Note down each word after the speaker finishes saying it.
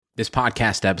This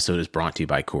podcast episode is brought to you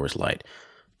by Coors Light.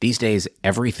 These days,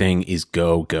 everything is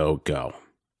go, go, go.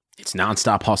 It's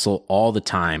nonstop hustle all the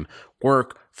time.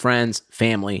 Work, friends,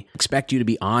 family expect you to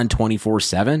be on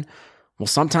 24/7. Well,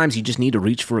 sometimes you just need to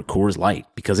reach for a Coors Light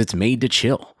because it's made to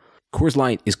chill. Coors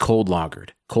Light is cold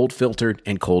lagered, cold filtered,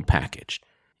 and cold packaged.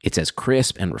 It's as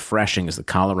crisp and refreshing as the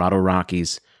Colorado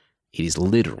Rockies. It is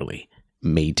literally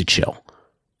made to chill.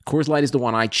 Coors Light is the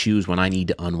one I choose when I need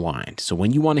to unwind. So when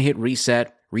you want to hit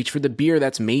reset, reach for the beer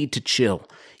that's made to chill.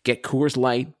 Get Coors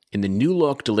Light in the new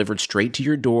look delivered straight to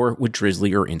your door with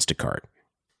Drizzly or Instacart.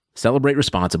 Celebrate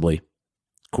responsibly.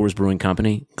 Coors Brewing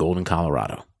Company, Golden,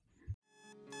 Colorado.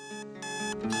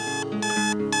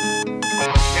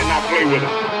 Cannot play with him.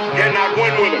 Cannot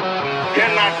win with him.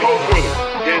 Cannot coach with him.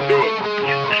 Can't do it.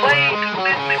 You play to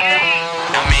win the game.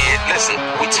 I mean, listen,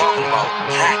 we talking about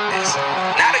practice.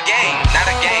 Not a game, not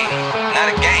a game,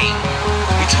 not a game.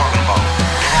 We talking about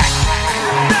practice.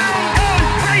 Down goes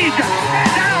Frazier.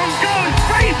 Down goes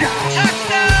Frazier.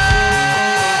 Touchdown!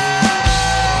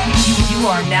 You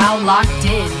are now locked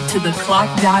in to the Clock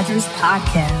Dodgers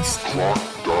podcast. Clock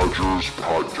Dodgers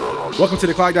Podcast. Welcome to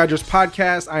the Clock Dodgers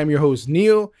podcast. I am your host,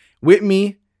 Neil. With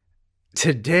me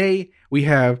today, we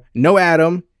have no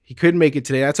Adam. He couldn't make it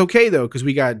today. That's okay, though, because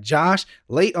we got Josh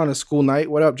late on a school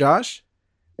night. What up, Josh?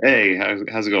 Hey,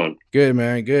 how's it going? Good,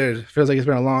 man. Good. Feels like it's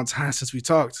been a long time since we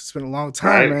talked. It's been a long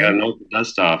time, man. Gotta know the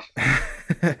dust off.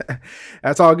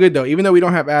 That's all good, though. Even though we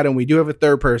don't have Adam, we do have a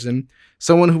third person,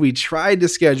 someone who we tried to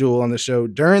schedule on the show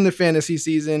during the fantasy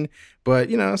season,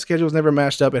 but, schedules never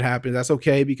matched up. It happened. That's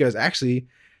okay, because actually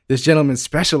this gentleman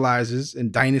specializes in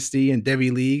Dynasty and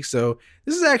Devy League, so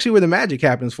this is actually where the magic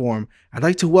happens for him. I'd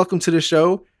like to welcome to the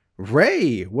show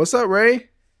Ray. What's up, Ray?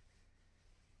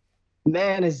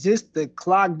 Man, is this the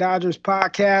Clock Dodgers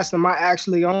podcast? Am I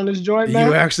actually on this joint, man?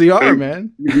 You actually are,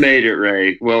 man. You made it,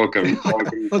 Ray. Welcome.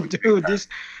 Oh, dude,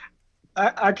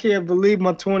 I can't believe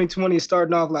my 2020 is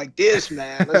starting off like this,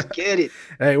 man. Let's get it.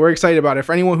 Hey, we're excited about it.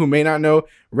 For anyone who may not know,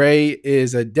 Ray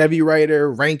is a Devy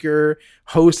writer, ranker,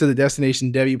 host of the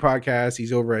Destination Devy podcast.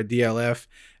 He's over at DLF.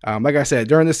 Like I said,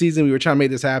 during the season, we were trying to make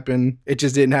this happen. It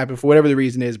just didn't happen for whatever the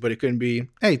reason is, but it couldn't be.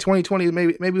 Hey, 2020,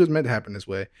 maybe it was meant to happen this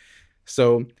way.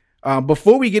 So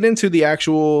before we get into the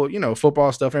actual,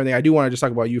 football stuff and everything, I do want to just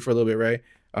talk about you for a little bit, Ray.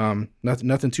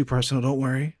 Nothing too personal. Don't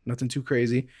worry. Nothing too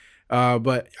crazy.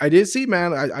 But I did see,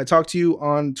 man, I talked to you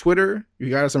on Twitter. You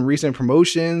got some recent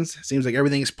promotions. Seems like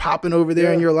everything's popping over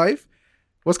there in your life.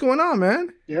 What's going on, man?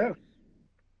 Yeah.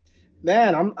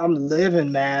 Man, I'm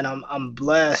living, man. I'm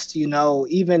blessed,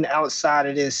 even outside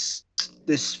of this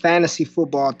fantasy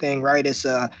football thing, right? It's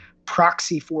a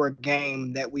proxy for a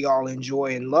game that we all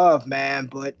enjoy and love, man.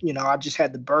 But, I just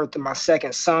had the birth of my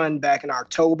second son back in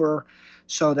October.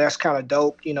 So that's kind of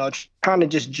dope, trying to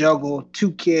just juggle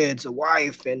two kids, a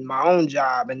wife, and my own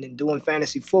job, and then doing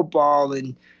fantasy football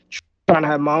and trying to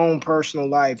have my own personal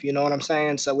life. You know what I'm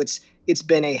saying? So it's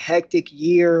been a hectic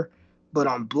year, but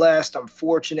I'm blessed. I'm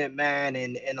fortunate, man.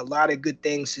 And a lot of good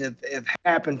things have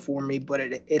happened for me, but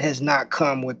it has not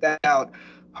come without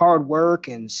hard work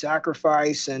and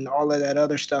sacrifice and all of that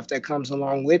other stuff that comes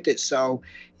along with it. So,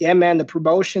 yeah, man, the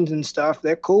promotions and stuff,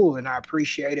 they're cool, and I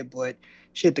appreciate it, but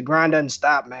shit, the grind doesn't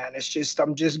stop, man. It's just,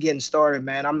 I'm just getting started,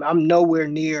 man. I'm nowhere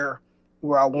near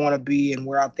where I want to be and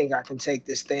where I think I can take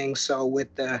this thing. So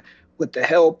with the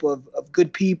help of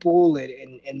good people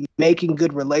and making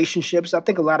good relationships, I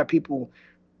think a lot of people,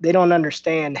 they don't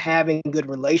understand having good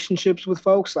relationships with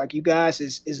folks like you guys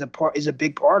is a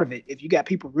big part of it. If you got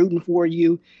people rooting for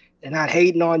you, they're not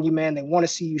hating on you, man. They want to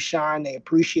see you shine. They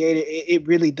appreciate it. It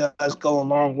really does go a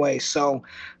long way. So,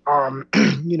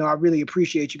 I really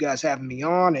appreciate you guys having me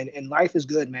on, and life is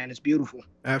good, man. It's beautiful.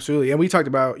 Absolutely. And we talked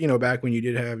about, back when you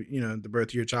did have, the birth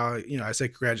of your child, I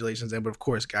said congratulations then, but of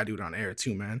course, gotta do it on air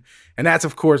too, man. And that's,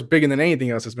 of course, bigger than anything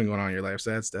else that's been going on in your life.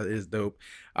 So that is dope.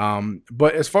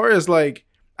 But as far as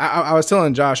I was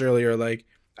telling Josh earlier,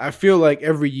 I feel like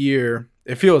every year,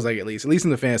 it feels like at least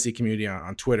in the fantasy community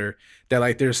on Twitter,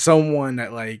 that there's someone that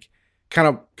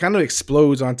kind of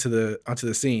explodes onto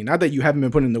the scene. Not that you haven't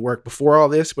been putting in the work before all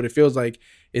this, but it feels like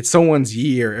it's someone's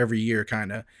year every year,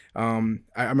 kind of.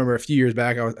 I remember a few years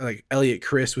back, I was Elliot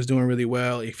Chris was doing really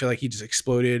well. I feel like he just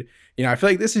exploded. I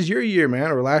feel like this is your year, man,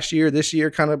 or last year, this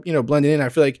year, kind of, blending in. I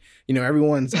feel like,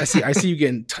 everyone's, I see you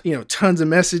getting, tons of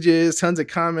messages, tons of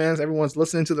comments. Everyone's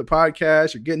listening to the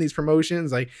podcast. You're getting these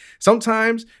promotions.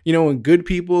 Sometimes, when good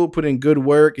people put in good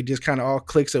work, it just kind of all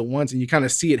clicks at once and you kind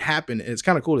of see it happen. It's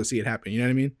kind of cool to see it happen. You know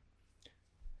what I mean?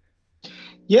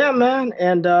 Yeah, man.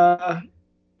 And,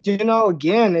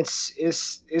 again,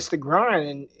 it's the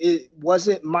grind, and was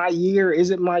it my year?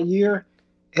 Is it my year?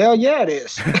 Hell yeah, it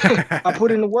is. I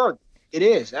put in the work. It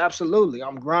is, absolutely.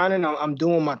 I'm grinding. I'm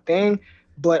doing my thing.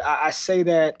 But I say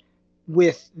that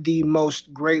with the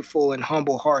most grateful and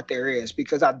humble heart there is,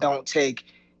 because I don't take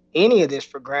any of this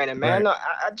for granted, man. Right.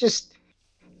 I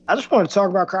just want to talk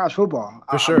about college football.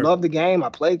 For I sure. love the game. I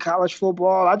played college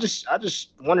football. I just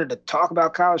wanted to talk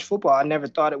about college football. I never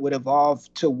thought it would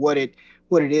evolve to what it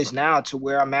is now, to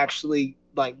where I'm actually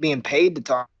like being paid to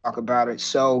talk about it.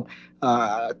 So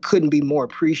couldn't be more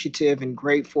appreciative and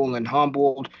grateful and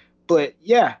humbled. But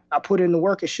yeah, I put in the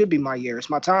work. It should be my year. It's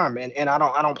my time, and I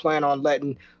don't plan on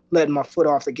letting my foot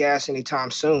off the gas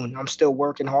anytime soon. I'm still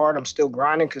working hard. I'm still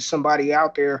grinding because somebody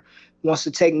out there wants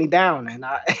to take me down, and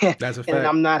That's a fact. and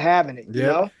I'm not having it. You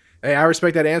know. Hey, I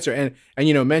respect that answer. And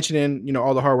mentioning,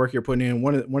 all the hard work you're putting in,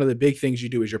 one of the big things you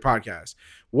do is your podcast.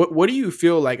 What do you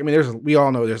feel like? I mean, we all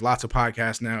know there's lots of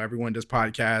podcasts now. Everyone does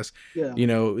podcasts. Yeah.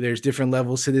 There's different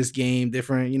levels to this game,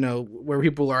 different, where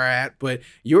people are at, but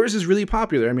yours is really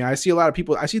popular. I mean, I see a lot of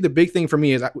people. I see the big thing for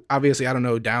me is obviously, I don't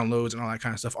know, downloads and all that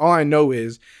kind of stuff. All I know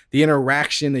is the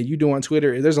interaction that you do on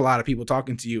Twitter. There's a lot of people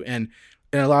talking to you, and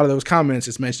a lot of those comments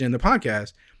is mentioned in the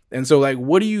podcast. And so, like,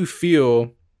 what do you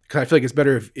feel? Because I feel like it's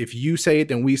better if you say it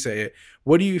than we say it.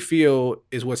 What do you feel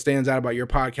is what stands out about your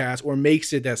podcast, or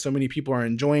makes it that so many people are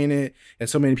enjoying it and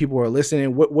so many people are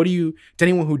listening? What do you, to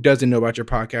anyone who doesn't know about your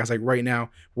podcast, like right now,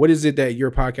 what is it that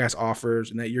your podcast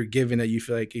offers and that you're giving that you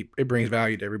feel like it brings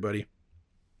value to everybody?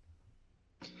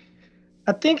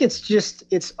 I think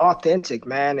it's authentic,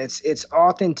 man. It's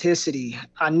authenticity.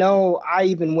 I know I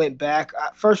even went back.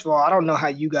 First of all, I don't know how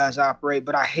you guys operate,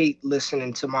 but I hate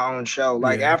listening to my own show.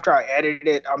 Like after I edit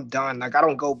it, I'm done. Like I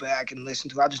don't go back and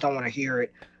listen to it. I just don't want to hear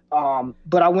it.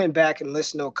 But I went back and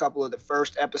listened to a couple of the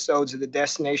first episodes of the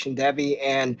Destination Debbie.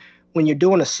 And when you're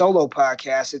doing a solo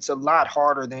podcast, it's a lot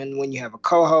harder than when you have a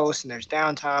co-host and there's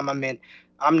downtime. I mean,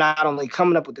 I'm not only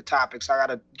coming up with the topics, I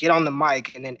got to get on the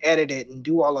mic and then edit it and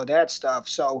do all of that stuff.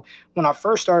 So when I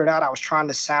first started out, I was trying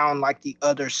to sound like the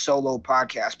other solo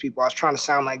podcast people. I was trying to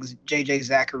sound like JJ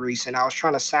Zacharyson, and I was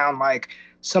trying to sound like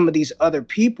some of these other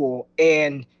people.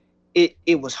 And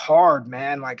it was hard,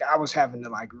 man. Like I was having to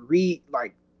like read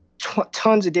like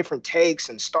tons of different takes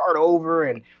and start over.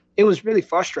 And it was really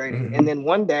frustrating. Mm-hmm. And then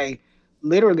one day,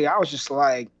 literally, I was just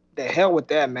like, the hell with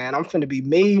that, man. I'm finna be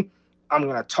me. I'm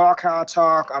going to talk how I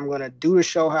talk. I'm going to do the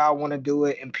show how I want to do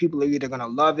it. And people are either going to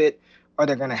love it or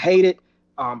they're going to hate it.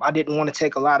 I didn't want to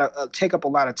take up a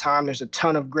lot of time. There's a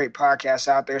ton of great podcasts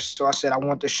out there. So I said, I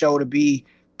want the show to be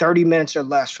 30 minutes or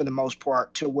less for the most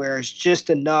part, to where it's just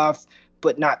enough,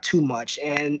 but not too much.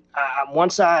 And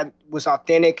once I was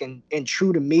authentic and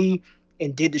true to me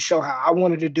and did the show how I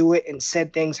wanted to do it and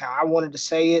said things how I wanted to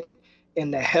say it,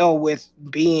 and the hell with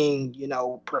being,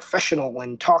 professional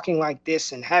and talking like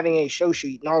this and having a show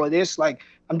sheet and all of this. Like,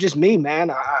 I'm just me,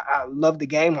 man. I love the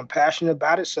game. I'm passionate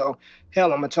about it. So,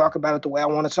 hell, I'm going to talk about it the way I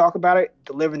want to talk about it,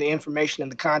 deliver the information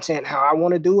and the content how I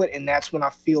want to do it. And that's when I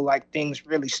feel like things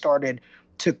really started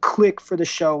to click for the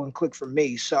show and click for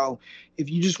me. So if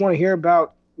you just want to hear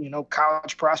about,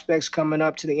 college prospects coming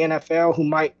up to the NFL who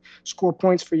might score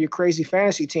points for your crazy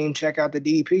fantasy team, check out the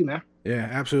DEP, man. Yeah,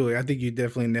 absolutely. I think you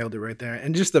definitely nailed it right there.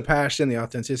 And just the passion, the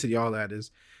authenticity, all that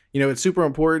is, it's super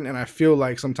important. And I feel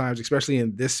like sometimes, especially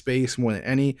in this space more than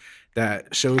any,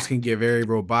 that shows can get very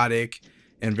robotic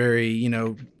and very,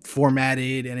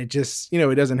 formatted. And it just,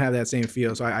 it doesn't have that same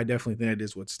feel. So I definitely think that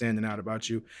is what's standing out about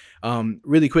you.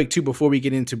 Really quick, too, before we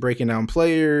get into breaking down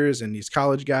players and these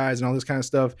college guys and all this kind of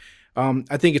stuff,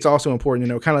 I think it's also important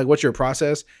to know kind of like what's your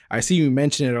process. I see you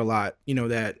mention it a lot,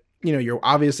 that, you're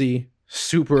obviously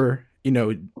super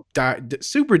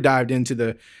super dived into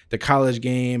the college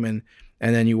game and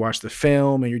then you watch the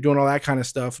film and you're doing all that kind of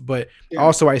stuff. But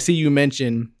also I see you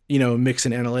mention,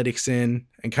 mixing analytics in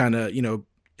and kind of,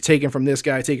 taking from this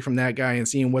guy, taking from that guy and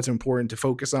seeing what's important to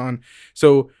focus on.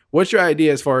 So what's your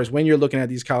idea as far as when you're looking at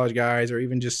these college guys or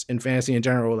even just in fantasy in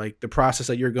general, like the process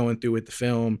that you're going through with the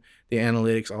film, the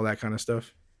analytics, all that kind of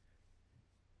stuff?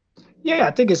 Yeah,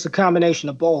 I think it's a combination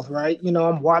of both, right?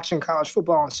 I'm watching college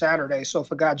football on Saturday, so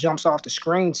if a guy jumps off the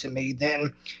screen to me,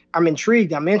 then I'm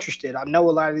intrigued, I'm interested. I know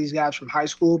a lot of these guys from high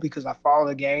school because I follow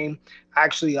the game.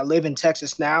 Actually, I live in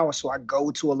Texas now, so I go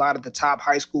to a lot of the top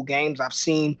high school games. I've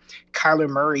seen Kyler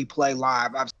Murray play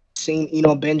live. I've seen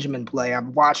Eno Benjamin play. I've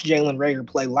watched Jalen Reagor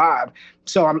play live.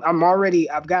 So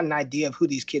I've got an idea of who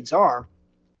these kids are.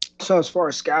 So as far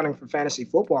as scouting for fantasy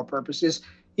football purposes,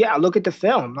 yeah, I look at the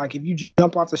film. Like if you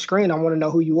jump off the screen, I want to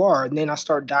know who you are. And then I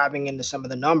start diving into some of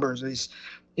the numbers.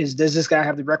 Does this guy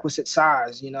have the requisite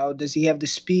size? Does he have the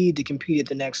speed to compete at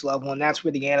the next level? And that's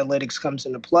where the analytics comes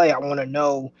into play. I want to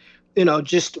know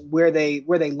just where they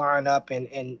line up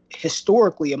and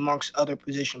historically amongst other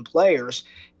position players.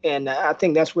 And I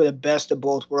think that's where the best of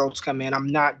both worlds come in. I'm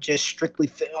not just strictly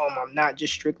film. I'm not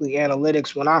just strictly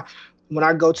analytics. When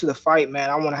I go to the fight, man,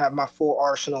 I want to have my full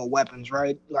arsenal of weapons,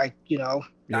 right? Like, Yeah.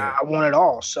 I want it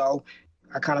all. So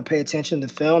I kind of pay attention to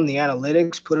film, the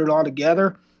analytics, put it all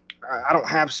together. I don't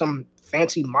have some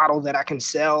fancy model that I can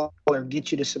sell or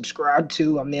get you to subscribe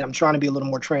to. I mean, I'm trying to be a little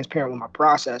more transparent with my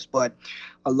process, but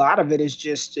a lot of it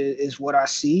is what I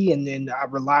see. And then I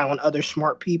rely on other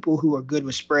smart people who are good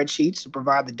with spreadsheets to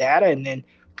provide the data and then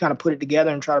kind of put it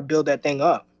together and try to build that thing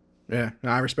up. Yeah,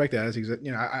 no, I respect that. That's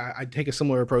I take a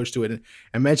similar approach to it.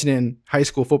 And mentioning high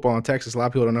school football in Texas, a lot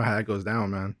of people don't know how that goes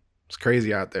down, man. It's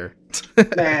crazy out there.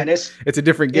 Man, it's a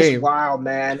different game. It's wild,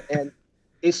 man, and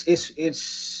it's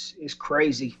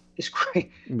crazy. It's crazy.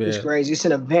 Yeah. It's crazy. It's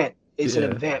an event. It's an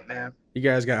event, man. You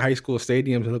guys got high school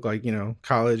stadiums that look like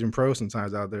college and pro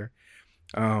sometimes out there.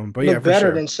 But look yeah, for better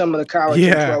sure. than some of the college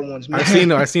and pro ones, man.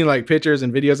 I've seen like pictures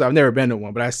and videos. I've never been to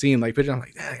one, but I've seen like pictures. I'm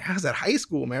like, how's that high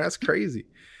school, man? That's crazy.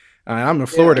 I'm in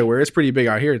Florida where it's pretty big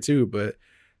out here too, but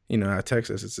at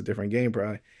Texas, it's a different game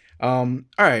probably. All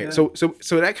right. Yeah.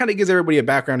 So that kind of gives everybody a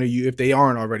background of you if they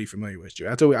aren't already familiar with you.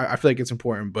 That's what I feel like it's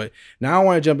important. But now I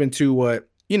want to jump into what,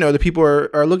 the people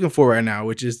are looking for right now,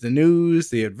 which is the news,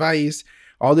 the advice,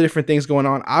 all the different things going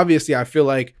on. Obviously, I feel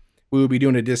like we would be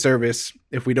doing a disservice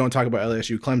if we don't talk about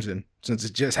LSU Clemson since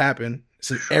it just happened.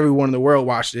 Since everyone in the world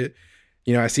watched it.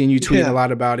 I seen you tweeting a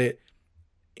lot about it.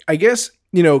 I guess,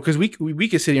 because we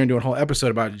could sit here and do a whole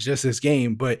episode about just this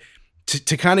game, but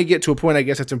to kind of get to a point, I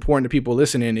guess that's important to people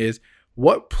listening is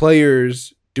what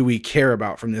players do we care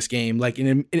about from this game? Like,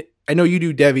 I know you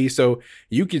do Devy, so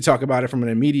you could talk about it from an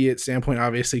immediate standpoint,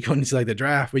 obviously going into like the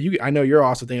draft, but I know you're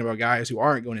also thinking about guys who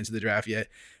aren't going into the draft yet,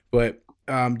 but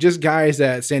just guys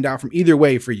that stand out from either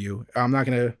way for you. I'm not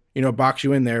going to, box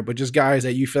you in there, but just guys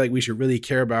that you feel like we should really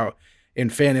care about in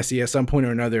fantasy at some point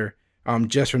or another,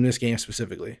 just from this game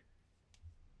specifically.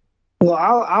 Well,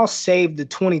 I'll save the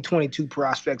 2022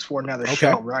 prospects for another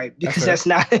show, right? Because that's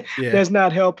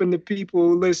not helping the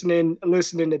people listening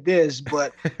to this.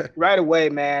 But right away,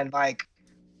 man, I've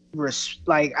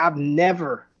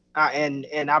never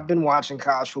and I've been watching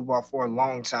college football for a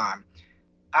long time.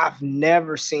 I've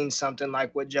never seen something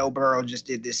like what Joe Burrow just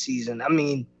did this season. I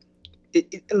mean,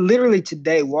 it literally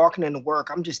today, walking into work,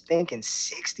 I'm just thinking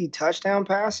 60 touchdown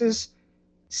passes.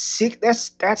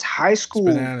 That's high school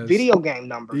video game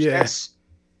numbers. Yeah. That's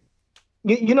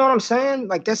you know what I'm saying?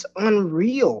 Like, that's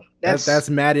unreal. That's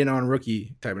Madden on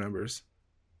rookie type numbers.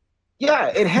 Yeah,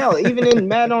 and hell, even in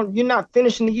Madden, you're not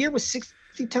finishing the year with 60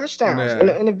 touchdowns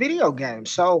in a video game.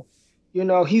 So,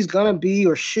 he's gonna be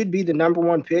or should be the number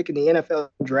one pick in the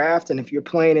NFL draft. And if you're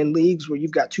playing in leagues where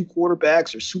you've got two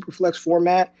quarterbacks or super flex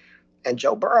format, and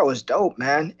Joe Burrow is dope,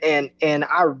 man. And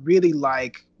I really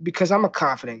like, because I'm a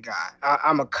confident guy.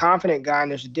 I'm a confident guy,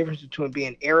 and there's a difference between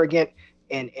being arrogant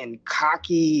and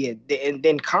cocky and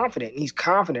then confident. And he's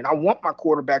confident. I want my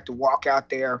quarterback to walk out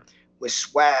there with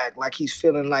swag, like he's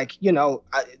feeling like,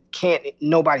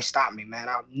 nobody stop me, man.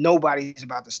 Nobody's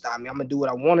about to stop me. I'm going to do what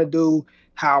I want to do,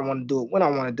 how I want to do it, when I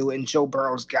want to do it. And Joe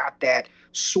Burrow's got that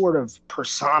sort of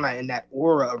persona and that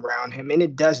aura around him. And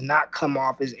it does not come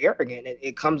off as arrogant.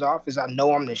 It comes off as, I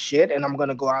know I'm the shit, and I'm going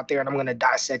to go out there and I'm going to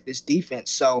dissect this defense.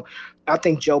 So I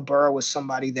think Joe Burrow is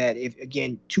somebody that, if,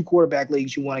 again, two quarterback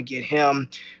leagues, you want to get him.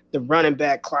 The running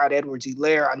back, Clyde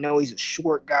Edwards-Helaire, I know he's a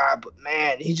short guy, but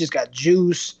man, he just got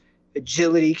juice,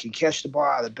 agility, can catch the ball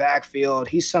out of the backfield.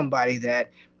 He's somebody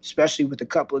that, especially with a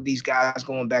couple of these guys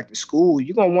going back to school,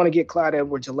 you're going to want to get Clyde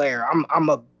Edwards-Helaire. I'm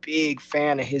a big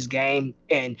fan of his game,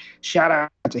 and shout out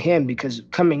to him, because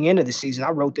coming into the season,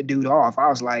 I wrote the dude off. I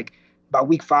was like, by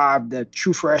week 5, the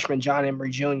true freshman John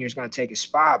Emery Jr. is going to take his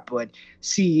spot, but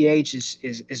CEH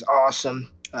is awesome.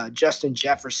 Justin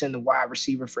Jefferson, the wide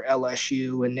receiver for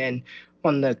LSU, and then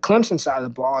on the Clemson side of the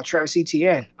ball, Travis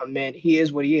Etienne. I mean, he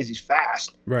is what he is. He's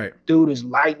fast. Right. Dude is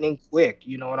lightning quick.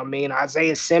 You know what I mean?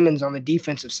 Isaiah Simmons on the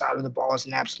defensive side of the ball is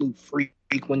an absolute freak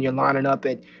when you're lining up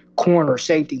at corner,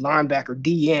 safety, linebacker,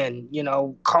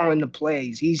 DN, calling the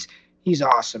plays. He's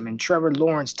awesome. And Trevor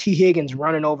Lawrence, T. Higgins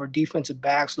running over defensive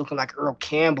backs looking like Earl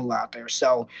Campbell out there.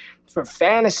 So for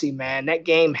fantasy, man, that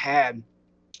game had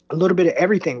a little bit of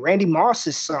everything. Randy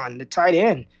Moss's son, the tight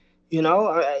end,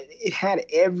 it had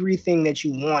everything that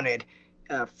you wanted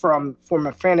from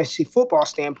a fantasy football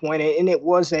standpoint. And it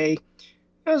was an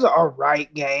all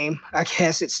right game. I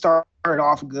guess it started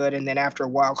off good, and then after a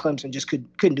while, Clemson just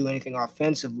couldn't do anything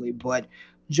offensively. But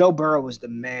Joe Burrow was the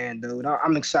man, dude.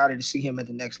 I'm excited to see him at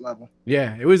the next level.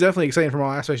 Yeah, it was definitely exciting from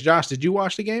all aspects. Josh, did you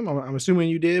watch the game? I'm assuming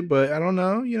you did, but I don't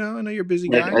know. I know you're a busy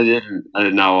guy. I didn't. I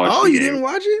did not watch. Oh, the you game. didn't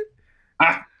watch it?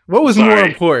 Ah, What was more sorry.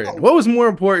 important? What was more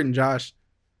important, Josh?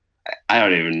 I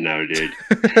don't even know, dude.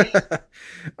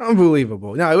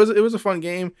 Unbelievable. No, it was a fun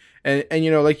game, and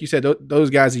like you said, those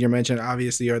guys that you mentioned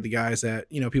obviously are the guys that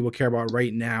people care about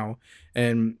right now.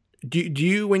 And do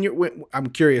you I'm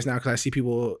curious now because I see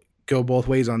people go both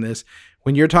ways on this.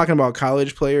 When you're talking about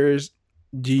college players,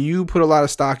 do you put a lot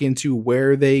of stock into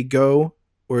where they go,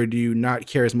 or do you not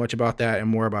care as much about that and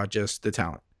more about just the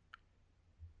talent?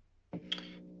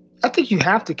 I think you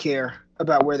have to care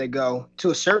about where they go to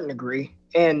a certain degree,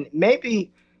 and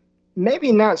maybe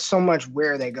not so much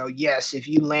where they go. Yes, if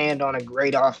you land on a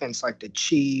great offense like the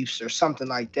Chiefs or something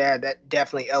like that, that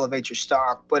definitely elevates your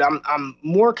stock. But I'm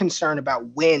more concerned about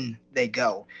when they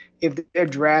go. If they're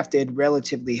drafted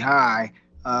relatively high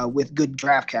with good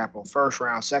draft capital, first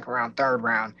round, second round, third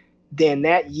round, then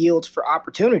that yields for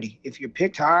opportunity. If you're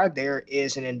picked high, there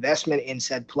is an investment in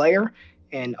said player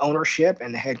and ownership,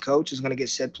 and the head coach is going to get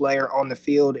said player on the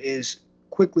field as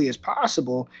quickly as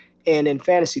possible. And in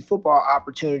fantasy football,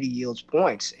 opportunity yields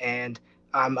points. And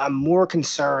I'm more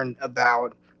concerned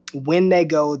about when they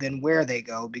go than where they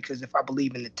go, because if I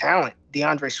believe in the talent,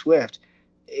 DeAndre Swift,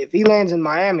 if he lands in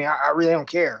Miami, I really don't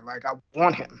care. Like, I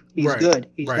want him. He's Right, good.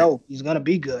 He's right. dope. He's going to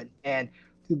be good. And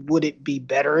would it be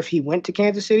better if he went to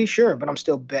Kansas City? Sure, but I'm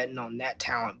still betting on that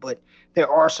talent. But there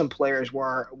are some players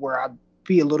where I'd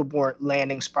be a little more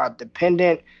landing spot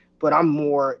dependent, but I'm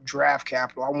more draft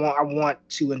capital. I want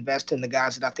to invest in the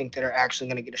guys that I think that are actually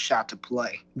going to get a shot to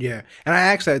play. Yeah. And I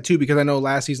asked that too because I know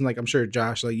last season, like I'm sure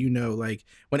Josh, like like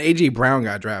when AJ Brown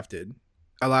got drafted,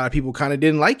 a lot of people kind of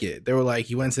didn't like it. They were like,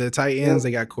 he went to the Titans,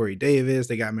 they got Corey Davis,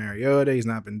 they got Mariota, he's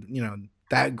not been,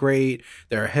 that great.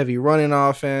 They're a heavy running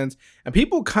offense. And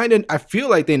people I feel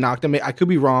like they knocked him. I could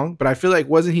be wrong, but I feel like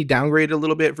wasn't he downgraded a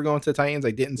little bit for going to the Titans?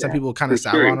 Like didn't some people kind of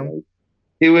sour on him?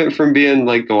 He went from being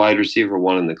like the wide receiver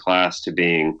one in the class to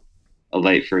being a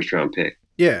late first round pick.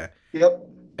 Yeah. Yep.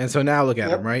 And so now look at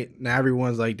him, right? Now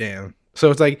everyone's like, damn. So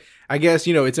it's like, I guess,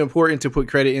 it's important to put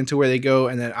credit into where they go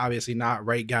and then obviously not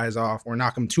write guys off or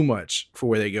knock them too much for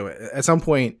where they go. At some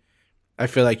point, I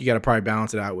feel like you got to probably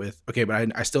balance it out with, okay,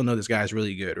 but I still know this guy is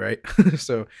really good, right?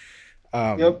 So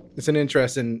it's an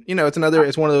interesting,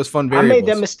 it's one of those fun variables. I made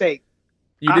that mistake.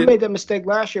 You I did? made that mistake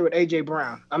last year with A.J.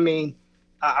 Brown. I mean,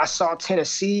 I saw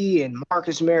Tennessee and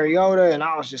Marcus Mariota, and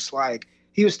I was just like,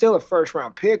 he was still a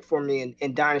first-round pick for me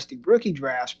in Dynasty rookie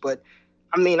drafts. But,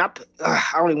 I mean, I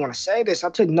don't even want to say this.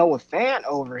 I took Noah Fant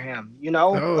over him,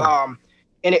 Oh.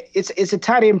 And it's a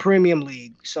tight end premium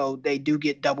league, so they do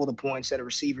get double the points that a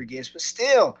receiver gets. But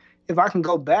still, if I can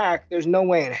go back, there's no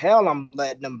way in hell I'm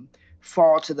letting him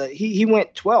fall to the – he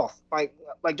went 12th. Like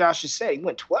Josh just said, he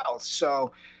went 12th.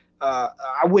 So –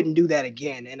 I wouldn't do that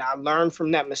again. And I learned from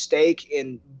that mistake.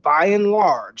 And by and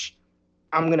large,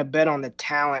 I'm going to bet on the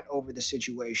talent over the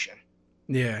situation.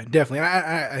 Yeah, definitely.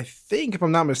 I think, if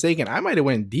I'm not mistaken, I might have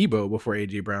went Debo before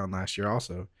A.J. Brown last year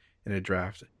also in a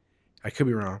draft. I could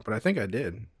be wrong, but I think I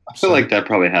did. I feel like that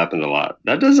probably happened a lot.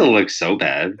 That doesn't look so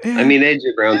bad. Yeah. I mean,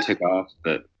 A.J. Brown took off,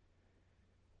 but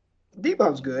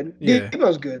Debo's good. Yeah.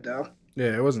 Debo's good, though.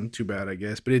 Yeah, it wasn't too bad, I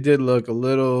guess. But it did look a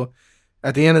little –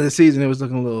 at the end of the season, it was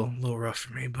looking a little rough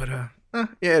for me. But, yeah,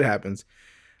 it happens.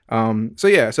 So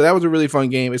that was a really fun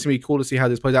game. It's going to be cool to see how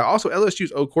this plays out. Also,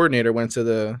 LSU's O coordinator went to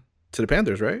the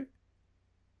Panthers, right?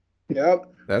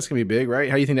 Yep. That's going to be big,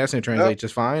 right? How do you think that's going to translate?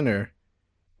 Just fine, or?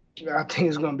 I think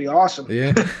it's going to be awesome.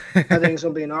 Yeah. I think it's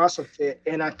going to be an awesome fit.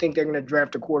 And I think they're going to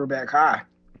draft a quarterback high.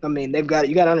 I mean, you got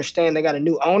to understand, they got a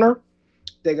new owner,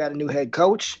 they got a new head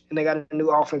coach, and they got a new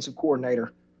offensive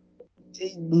coordinator.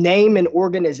 Name an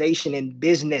organization in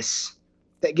business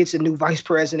that gets a new vice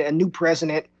president, a new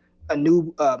president, a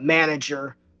new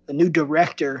manager, a new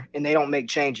director, and they don't make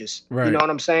changes. Right. You know what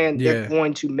I'm saying? Yeah. They're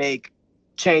going to make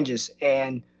changes.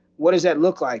 And what does that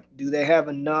look like? Do they have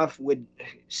enough? With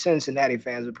Cincinnati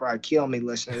fans would probably kill me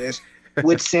listening to this.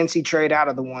 Would Cincy trade out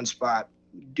of the one spot?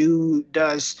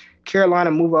 Does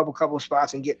Carolina move up a couple of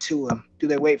spots and get to him? Do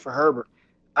they wait for Herbert?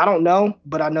 I don't know,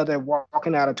 but I know they're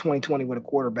walking out of 2020 with a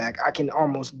quarterback. I can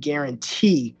almost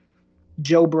guarantee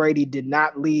Joe Brady did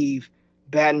not leave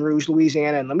Baton Rouge,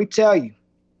 Louisiana. And let me tell you,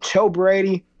 Joe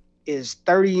Brady is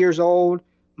 30 years old.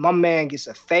 My man gets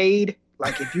a fade.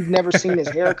 Like, if you've never seen his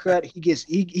haircut,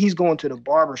 he's going to the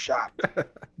barbershop.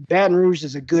 Baton Rouge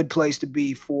is a good place to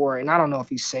be for, and I don't know if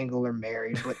he's single or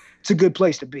married, but it's a good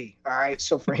place to be. All right.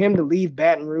 So for him to leave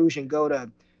Baton Rouge and go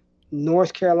to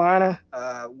North Carolina,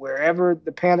 wherever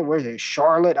the Panthers, where is it?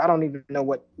 Charlotte? I don't even know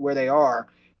where they are.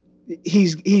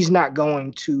 he's not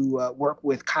going to work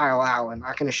with Kyle Allen.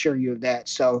 I can assure you of that.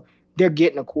 So they're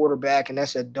getting a quarterback, and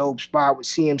that's a dope spot with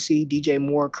CMC, DJ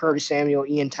Moore, Curtis Samuel,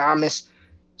 Ian Thomas.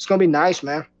 It's gonna be nice,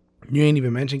 man. You ain't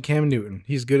even mentioned Cam Newton.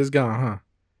 He's good as gone,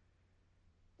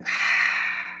 huh?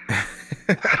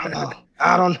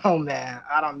 I don't know, man.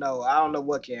 I don't know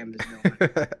what Cam is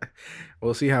doing.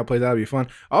 We'll see how it plays out. It'll be fun.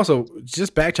 Also,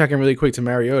 just backtracking really quick to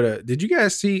Mariota. Did you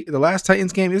guys see the last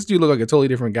Titans game? This dude looked like a totally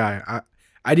different guy.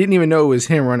 I didn't even know it was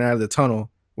him running out of the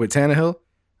tunnel with Tannehill.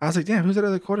 I was like, damn, who's that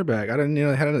other quarterback? I didn't know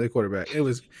they had another quarterback. It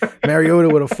was Mariota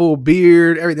with a full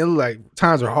beard. Everything looked like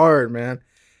times were hard, man.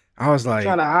 I was like,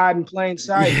 trying to hide in plain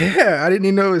sight. Yeah, I didn't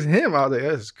even know it was him. I was like,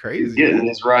 that's crazy. He's getting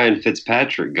his Ryan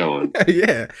Fitzpatrick going.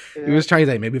 Yeah. He was trying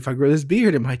to like, maybe if I grow this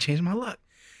beard, it might change my luck.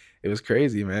 It was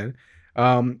crazy, man.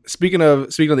 Speaking of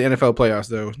the NFL playoffs,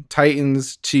 though,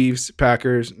 Titans, Chiefs,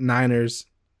 Packers, Niners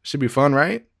should be fun,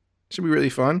 right? Should be really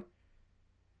fun.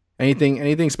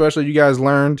 Anything special you guys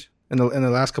learned in the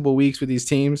last couple of weeks with these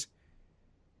teams?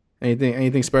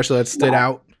 Anything special that stood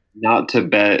out? Not to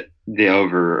bet the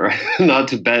over, not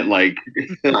to bet like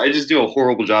I just do a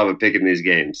horrible job of picking these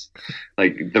games.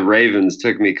 Like the Ravens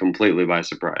took me completely by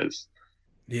surprise.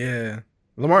 Yeah,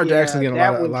 Lamar Jackson getting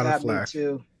a lot of flack.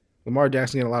 Too. Lamar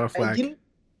Jackson getting a lot of flack.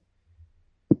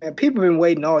 People have been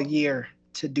waiting all year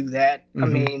to do that. Mm-hmm. I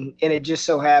mean, and it just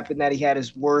so happened that he had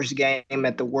his worst game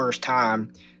at the worst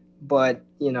time. But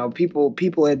people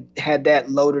had that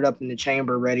loaded up in the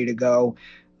chamber, ready to go.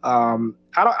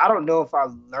 I don't know if I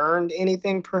learned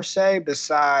anything per se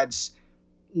besides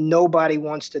nobody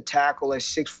wants to tackle a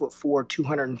 6'4",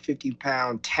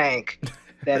 250-pound tank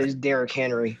that is Derrick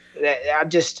Henry.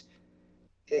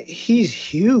 He's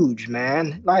huge,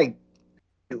 man. Like,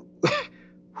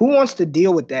 who wants to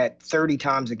deal with that 30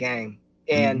 times a game?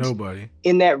 And nobody.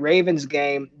 In that Ravens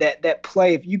game, that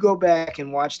play, if you go back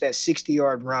and watch that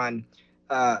 60-yard run,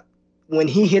 when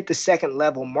he hit the second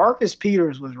level, Marcus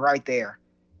Peters was right there.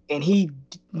 And he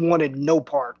wanted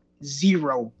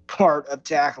zero part of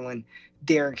tackling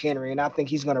Derrick Henry. And I think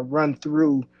he's going to run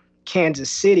through Kansas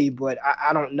City, but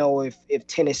I don't know if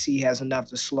Tennessee has enough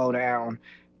to slow down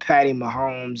Patty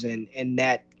Mahomes and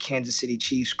that Kansas City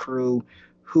Chiefs crew,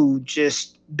 who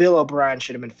just Bill O'Brien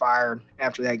should have been fired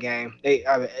after that game.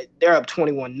 They're up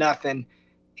 21-0,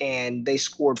 and they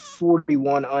scored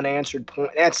 41 unanswered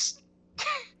points.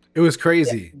 It was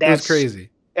crazy. It was crazy.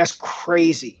 That's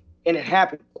crazy. And it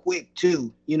happened quick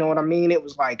too. You know what I mean? It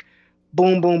was like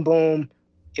boom, boom, boom.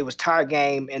 It was tie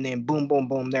game, and then boom, boom,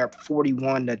 boom. They're up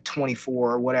 41-24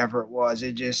 or whatever it was.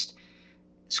 It's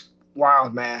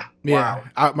wild, man. Yeah.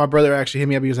 Wow. My brother actually hit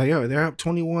me up. He was like, yo, they're up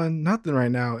 21-0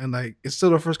 right now. And like, it's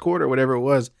still the first quarter, whatever it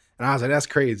was. And I was like, that's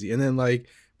crazy. And then like,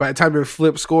 by the time they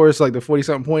flip scores like the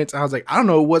 40-something points, I was like, I don't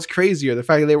know what's crazier. The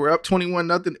fact that they were up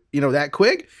 21-0, that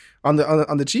quick on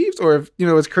the Chiefs, or if,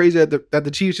 it's crazy that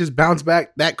the Chiefs just bounced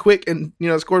back that quick and,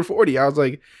 scored 40. I was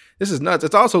like, this is nuts.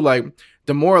 It's also like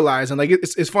demoralizing. Like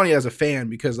it's funny as a fan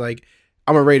because like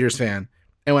I'm a Raiders fan.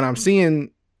 And when I'm seeing,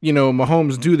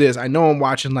 Mahomes do this, I know I'm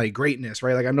watching like greatness,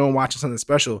 right? Like I know I'm watching something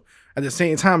special. At the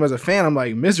same time, as a fan, I'm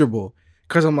like miserable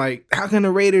because I'm like, how can the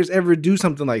Raiders ever do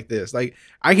something like this? Like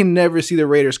I can never see the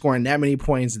Raiders scoring that many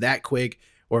points that quick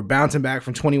or bouncing back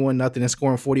from 21-0 and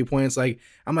scoring 40 points. Like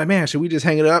I'm like, man, should we just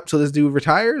hang it up till this dude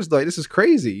retires? Like this is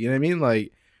crazy. You know what I mean?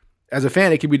 Like as a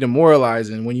fan, it can be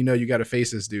demoralizing when you got to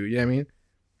face this dude. You know what I mean?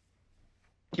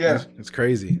 Yeah, it's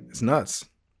crazy. It's nuts.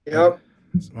 Yep.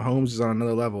 Mahomes is on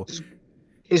another level.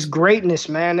 It's greatness,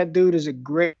 man. That dude is a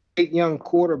great young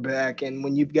quarterback. And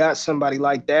when you've got somebody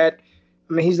like that,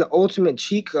 I mean, he's the ultimate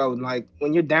cheat code. Like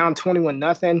when you're down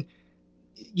 21-0,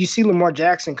 you see Lamar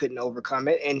Jackson couldn't overcome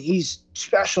it. And he's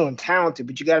special and talented,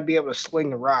 but you got to be able to sling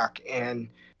the rock. And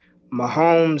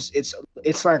Mahomes,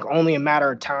 it's like only a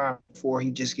matter of time before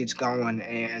he just gets going.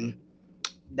 And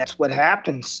that's what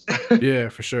happens. Yeah,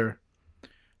 for sure.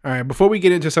 All right, before we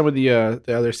get into some of the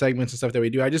other segments and stuff that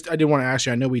we do, I did want to ask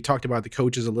you, I know we talked about the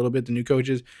coaches a little bit, the new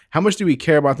coaches. How much do we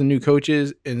care about the new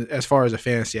coaches as far as a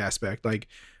fantasy aspect? Like,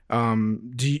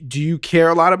 do you care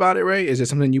a lot about it, Ray? Is it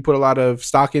something you put a lot of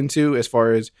stock into as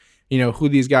far as, who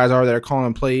these guys are that are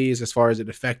calling plays, as far as it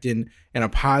affecting in a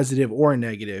positive or a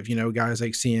negative, guys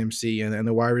like CMC and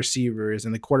the wide receivers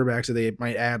and the quarterbacks that they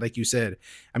might add, like you said.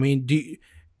 I mean, do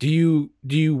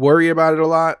you worry about it a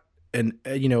lot? And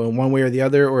in one way or the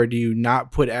other, or do you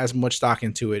not put as much stock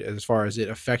into it as far as it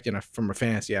affecting from a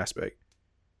fantasy aspect?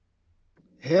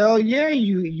 Hell yeah,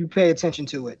 you pay attention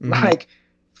to it. Mm-hmm. Like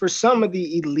for some of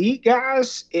the elite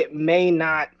guys, it may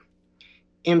not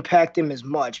impact them as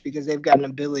much because they've got an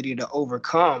ability to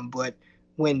overcome. But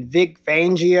when Vic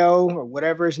Fangio or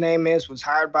whatever his name is was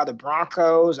hired by the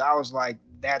Broncos, I was like,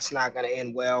 that's not going to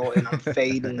end well, and I'm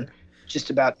fading just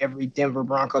about every Denver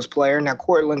Broncos player. Now,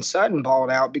 Cortland Sutton balled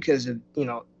out because of,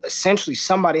 essentially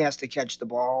somebody has to catch the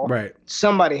ball. Right.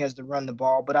 Somebody has to run the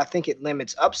ball, but I think it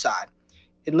limits upside.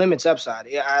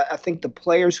 Yeah, I think the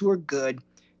players who are good,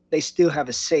 they still have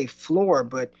a safe floor,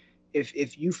 but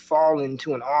if you fall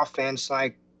into an offense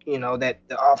like, that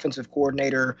the offensive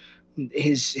coordinator,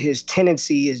 his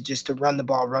tendency is just to run the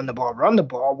ball.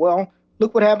 Well,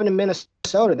 look what happened in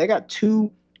Minnesota. They got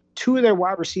two of their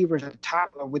wide receivers at the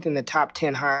top, within the top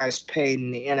 10 highest paid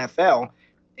in the NFL,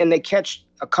 and they catch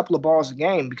a couple of balls a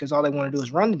game because all they want to do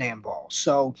is run the damn ball.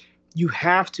 So you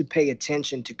have to pay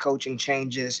attention to coaching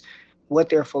changes, what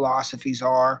their philosophies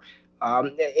are.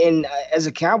 And as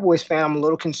a Cowboys fan, I'm a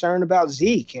little concerned about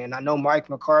Zeke. And I know Mike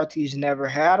McCarthy's never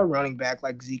had a running back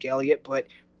like Zeke Elliott, but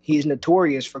he's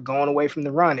notorious for going away from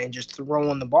the run and just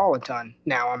throwing the ball a ton.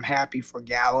 Now, I'm happy for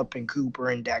Gallup and Cooper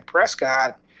and Dak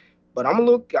Prescott, but I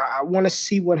want to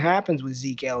see what happens with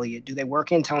Zeke Elliott. Do they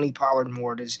work in Tony Pollard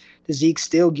more? Does Zeke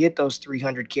still get those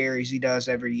 300 carries he does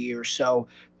every year? So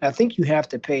I think you have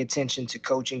to pay attention to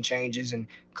coaching changes and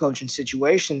coaching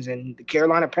situations. And the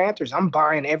Carolina Panthers, I'm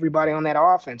buying everybody on that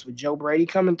offense. With Joe Brady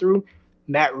coming through,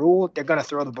 Matt Rule, they're going to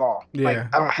throw the ball. Yeah.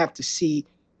 I don't have to see.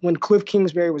 When Cliff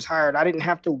Kingsbury was hired, I didn't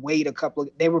have to wait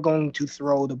they were going to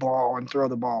throw the ball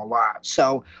a lot.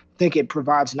 So I think it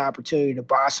provides an opportunity to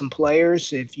buy some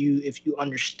players if you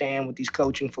understand what these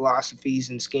coaching philosophies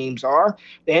and schemes are,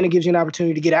 and it gives you an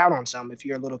opportunity to get out on some if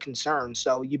you're a little concerned.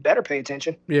 So you better pay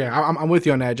attention. Yeah, I'm with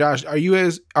you on that, Josh. Are you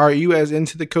as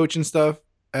into the coaching stuff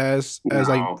as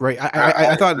like, right?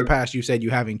 I thought in the past you said you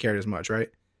haven't cared as much, right?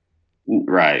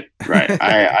 Right.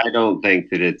 I don't think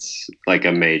that it's like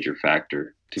a major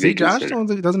factor. See, Josh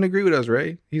doesn't agree with us,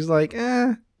 Ray. He's like,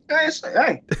 Hey, it's all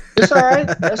right.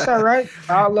 That's all right.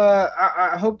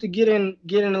 I hope to get in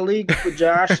the league with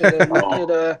Josh, and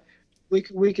then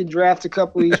we could draft a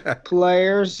couple of these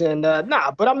players. And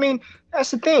but I mean,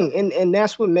 that's the thing, and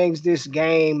that's what makes this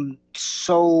game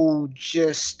so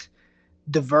just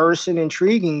diverse and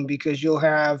intriguing, because you'll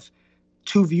have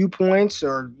two viewpoints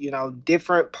or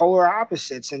different polar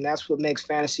opposites, and that's what makes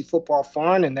fantasy football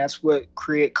fun, and that's what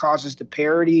causes the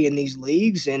parity in these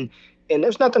leagues. And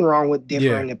there's nothing wrong with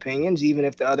differing opinions, even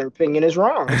if the other opinion is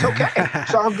wrong. It's okay.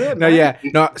 It's all good.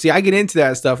 See, I get into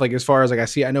that stuff, like, as far as like I've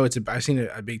seen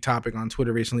a big topic on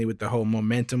Twitter recently with the whole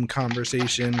momentum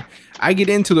conversation. I get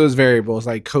into those variables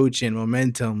like coaching,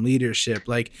 momentum, leadership.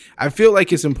 Like, I feel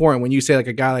like it's important when you say like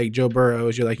a guy like Joe Burrow,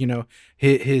 you're like,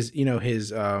 his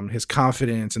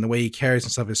confidence and the way he carries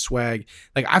himself, his swag.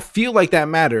 Like, I feel like that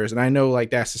matters, and I know like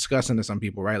that's disgusting to some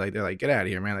people, right? Like, they're like, get out of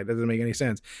here, man. Like, that doesn't make any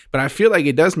sense. But I feel like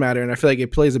it does matter, and I feel like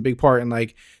it plays a big part in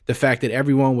like the fact that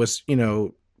everyone was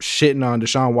shitting on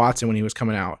Deshaun Watson when he was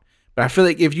coming out. But I feel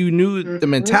like if you knew the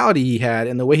mentality he had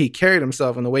and the way he carried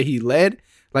himself and the way he led,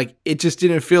 like, it just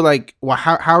didn't feel like, well,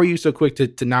 how are you so quick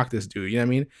to knock this dude? You know what I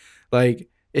mean? Like,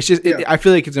 it's just, I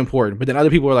feel like it's important. But then other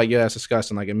people are like, yeah, that's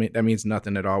disgusting. Like, that means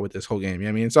nothing at all with this whole game. You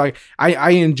know what I mean? So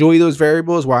I enjoy those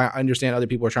variables while I understand other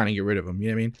people are trying to get rid of them. You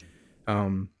know what I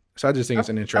mean? So I just think it's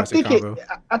an interesting combo.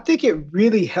 I think it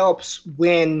really helps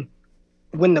when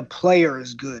the player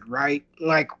is good, right?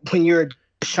 Like, when you're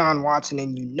Deshaun Watson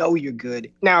and you're good.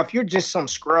 Now, if you're just some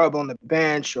scrub on the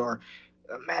bench or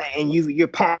man, and you're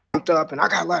pumped up and I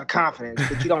got a lot of confidence,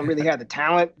 but you don't really have the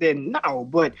talent, then no.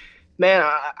 But man,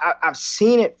 I've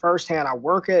seen it firsthand. I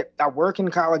work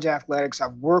in college athletics.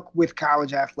 I've worked with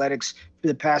college athletics for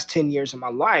the past 10 years of my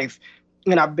life.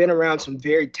 And I've been around some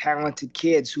very talented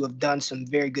kids who have done some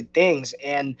very good things.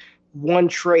 And one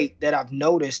trait that I've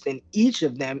noticed in each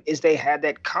of them is they had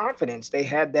that confidence. They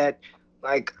had that,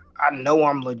 like, I know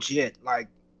I'm legit. Like,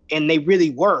 and they really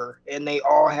were. And they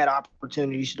all had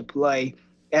opportunities to play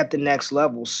at the next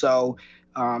level. So,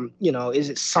 is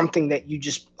it something that you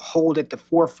just hold at the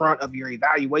forefront of your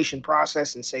evaluation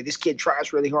process and say, this kid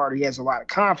tries really hard, he has a lot of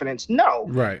confidence? No.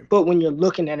 Right. But when you're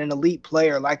looking at an elite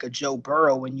player like a Joe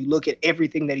Burrow, and you look at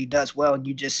everything that he does well, and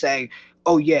you just say,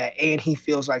 oh yeah, and he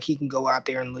feels like he can go out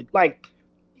there and like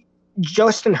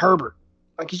Justin Herbert,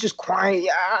 like, he's just quiet.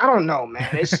 I don't know, man.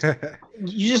 It's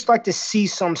you just like to see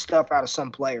some stuff out of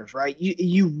some players, right?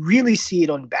 You really see it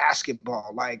on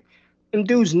basketball. Like, them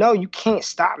dudes know you can't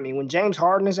stop me. When James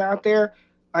Harden is out there,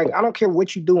 like, I don't care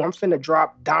what you do, I'm finna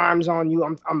drop dimes on you.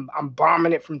 I'm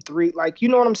bombing it from three. Like, you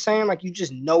know what I'm saying? Like, you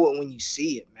just know it when you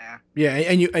see it, man. Yeah,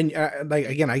 and like,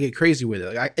 again, I get crazy with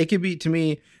it. Like, it could be, to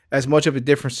me, as much of a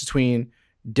difference between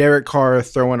Derek Carr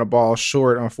throwing a ball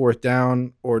short on fourth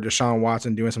down or Deshaun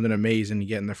Watson doing something amazing and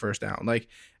getting the first down. Like,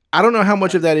 I don't know how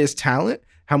much of that is talent,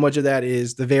 How much of that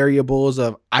is the variables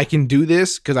of I can do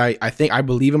this because I think I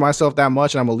believe in myself that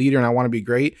much and I'm a leader and I want to be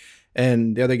great.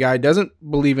 And the other guy doesn't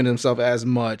believe in himself as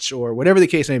much or whatever the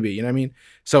case may be. You know what I mean?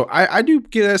 So I do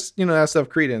give us, that stuff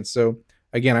credence. So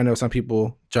again, I know some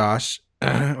people, Josh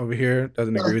over here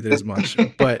doesn't agree with it as much,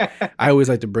 but I always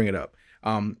like to bring it up.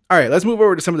 All right, let's move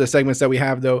over to some of the segments that we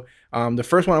have though. The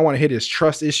first one I want to hit is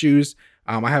trust issues.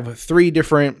 I have 3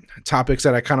 different topics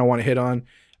that I kind of want to hit on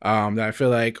that I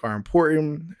feel like are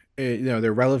important.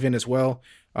 They're relevant as well.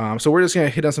 So we're just going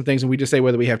to hit on some things and we just say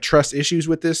whether we have trust issues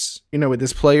with this, with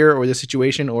this player or this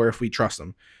situation, or if we trust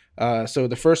them. So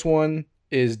the first one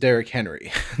is Derrick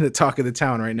Henry, the talk of the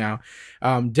town right now.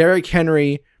 Derrick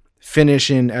Henry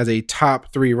finishing as a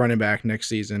top 3 running back next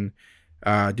season.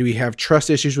 Do we have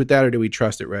trust issues with that or do we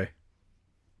trust it, Ray?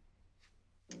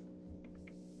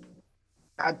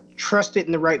 I trust it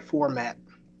in the right format.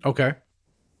 Okay.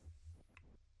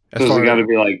 So has it got to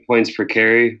be like points per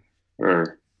carry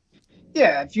or?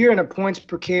 Yeah, if you're in a points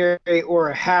per carry or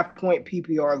a half point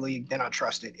PPR league, then I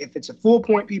trust it. If it's a full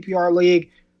point PPR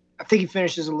league, I think he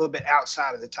finishes a little bit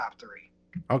outside of the top 3.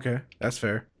 Okay, that's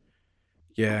fair.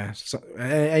 Yeah, so,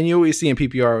 and you always see in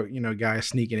PPR, guys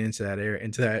sneaking into that area,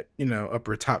 into that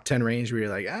upper top 10 range where you're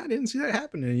like, I didn't see that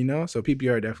happening, So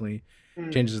PPR definitely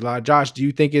changes a lot. Josh, do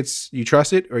you think you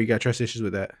trust it or you got trust issues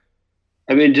with that?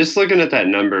 I mean, just looking at that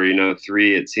number,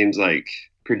 3, it seems like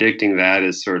predicting that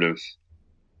is sort of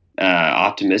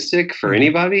optimistic for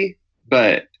anybody.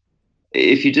 But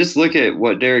if you just look at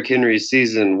what Derrick Henry's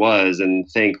season was and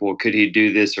think, well, could he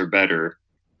do this or better?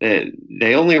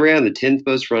 They only ran the 10th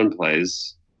most run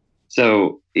plays.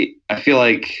 So I feel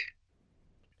like,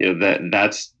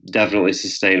 that's definitely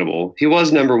sustainable. He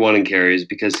was number 1 in carries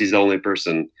because he's the only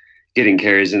person getting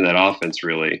carries in that offense,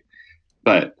 really.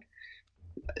 But,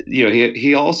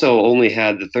 he also only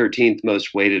had the 13th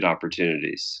most weighted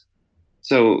opportunities.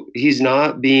 So he's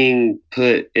not being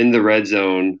put in the red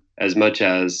zone as much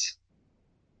as,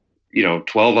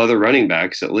 12 other running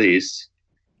backs at least.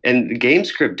 And the game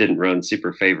script didn't run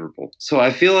super favorable. So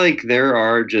I feel like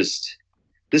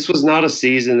this was not a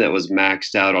season that was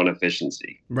maxed out on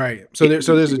efficiency. Right. So there's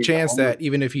a chance that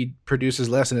even if he produces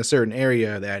less in a certain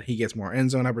area, that he gets more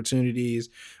end zone opportunities.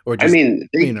 Or just,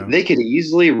 they could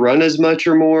easily run as much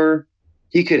or more.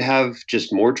 He could have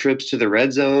just more trips to the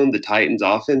red zone. The Titans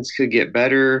offense could get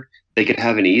better. They could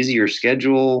have an easier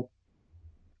schedule.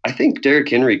 I think Derrick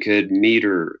Henry could meet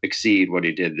or exceed what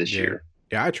he did this year.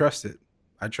 Yeah, I trust it.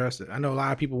 I know a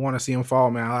lot of people want to see him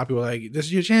fall, man. A lot of people are like, this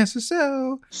is your chance to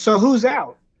sell. So who's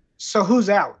out?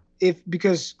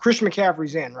 Because Christian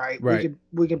McCaffrey's in, right? Right.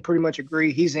 We can pretty much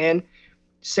agree he's in.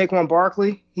 Saquon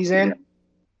Barkley, he's in.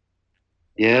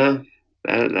 Yeah,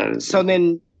 that is. So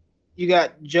then you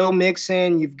got Joe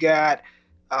Mixon, you've got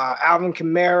Alvin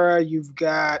Kamara, you've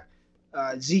got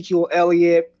Ezekiel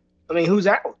Elliott. I mean, who's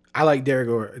out? I like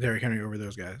Derrick Henry over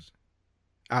those guys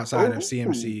outside of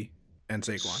CMC and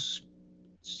Saquon.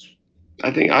 I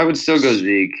think I would still go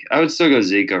Zeke. I would still go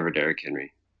Zeke over Derrick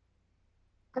Henry.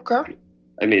 Okay.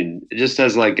 I mean, just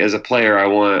as a player I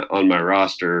want on my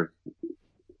roster,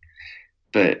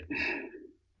 but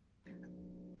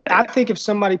I think if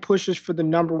somebody pushes for the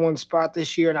number 1 spot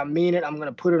this year, and I mean it, I'm going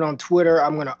to put it on Twitter,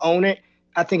 I'm going to own it.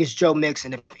 I think it's Joe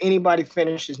Mixon. If anybody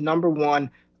finishes number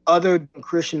 1 other than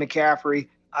Christian McCaffrey,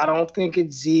 I don't think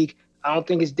it's Zeke. I don't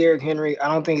think it's Derrick Henry. I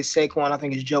don't think it's Saquon. I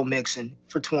think it's Joe Mixon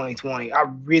for 2020. I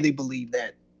really believe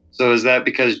that. So is that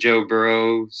because Joe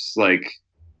Burrow's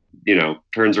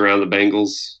turns around the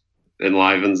Bengals,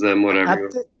 enlivens them,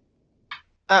 whatever?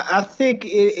 I think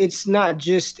it's not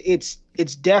just it's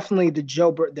definitely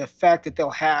the fact that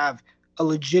they'll have a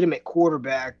legitimate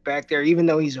quarterback back there, even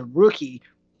though he's a rookie.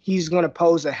 He's going to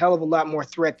pose a hell of a lot more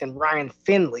threat than Ryan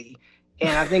Finley.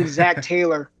 And I think Zach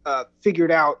Taylor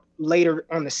figured out later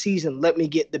on the season, let me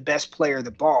get the best player of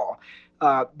the ball.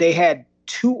 They had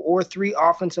 2 or 3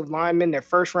 offensive linemen. Their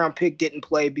first-round pick didn't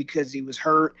play because he was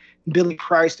hurt. Billy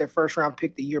Price, their first-round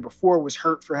pick the year before, was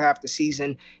hurt for half the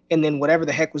season. And then whatever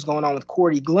the heck was going on with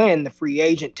Cordy Glenn, the free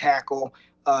agent tackle,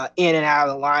 in and out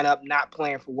of the lineup, not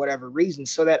playing for whatever reason.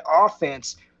 So that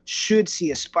offense should see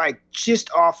a spike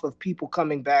just off of people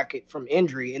coming back from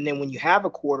injury. And then when you have a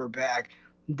quarterback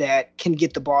that can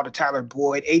get the ball to Tyler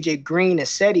Boyd, AJ Green has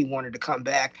said he wanted to come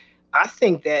back, I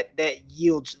think that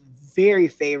yields very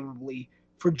favorably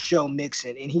for Joe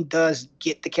Mixon, and he does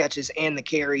get the catches and the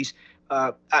carries.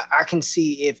 I can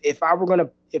see if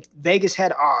Vegas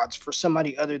had odds for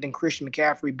somebody other than Christian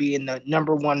McCaffrey being the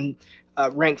number 1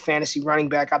 ranked fantasy running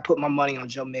back, I'd put my money on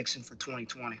Joe Mixon for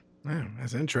 2020. Man,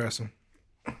 that's interesting.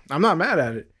 I'm not mad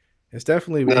at it. It's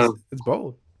definitely it's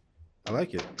bold. I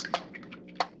like it.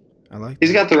 I like.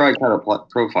 He's got the right kind of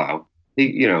profile.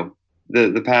 He,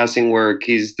 the passing work.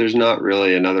 There's not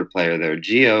really another player there.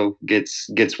 Gio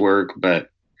gets work, but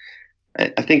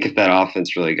I think if that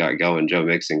offense really got going, Joe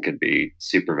Mixon could be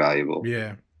super valuable.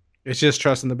 Yeah, it's just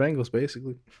trusting the Bengals,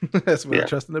 basically. That's what I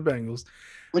trust in the Bengals.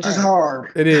 Which is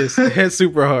hard. It is. It's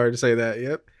super hard to say that.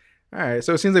 Yep. All right.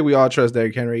 So it seems like we all trust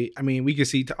Derrick Henry. I mean, we can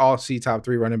see top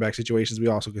 3 running back situations. We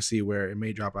also can see where it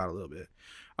may drop out a little bit.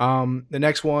 The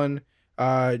next one,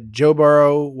 Joe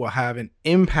Burrow will have an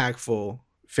impactful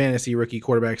fantasy rookie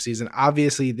quarterback season.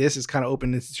 Obviously, this is kind of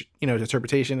open to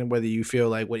interpretation and whether you feel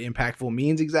like what impactful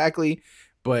means exactly.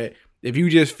 But if you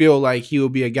just feel like he will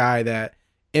be a guy that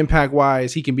impact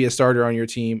wise, he can be a starter on your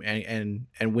team and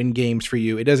win games for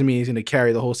you. It doesn't mean he's going to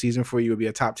carry the whole season for you or be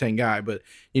a top 10 guy, but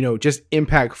just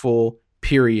impactful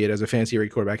period as a fantasy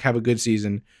rookie quarterback. Have a good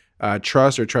season.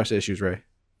 Trust or trust issues, Ray?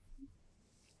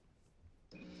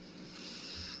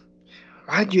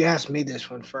 Why'd you ask me this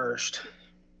one first?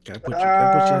 Gotta put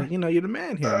you, you're the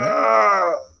man here, man.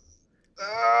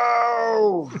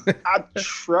 I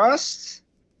trust.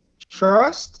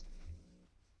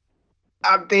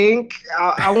 I think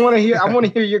I want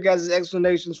to hear your guys'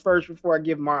 explanations first before I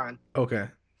give mine. Okay,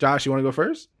 Josh, you want to go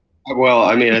first? Well,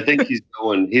 I mean, I think he's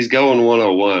going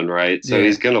 101, right? So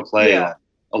he's going to play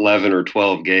 11 or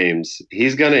 12 games.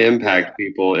 He's going to impact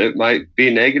people. It might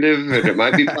be negative and it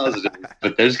might be positive,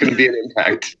 but there's going to be an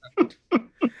impact.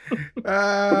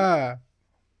 I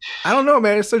don't know,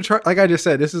 man. It's so like I just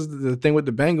said, this is the thing with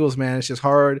the Bengals, man. It's just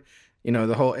hard.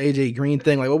 The whole AJ Green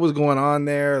thing. Like, what was going on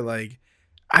there? Like,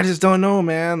 I just don't know,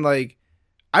 man. Like,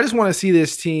 I just want to see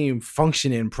this team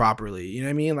functioning properly. You know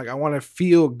what I mean? Like, I want to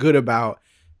feel good about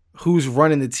who's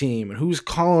running the team and who's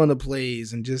calling the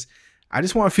plays, and I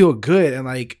just want to feel good. And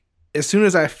like, as soon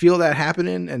as I feel that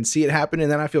happening and see it happening,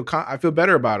 then I feel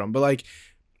better about him. But like,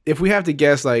 if we have to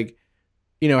guess, like,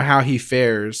 how he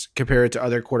fares compared to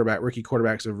other rookie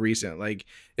quarterbacks of recent, like,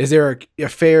 is there a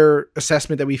fair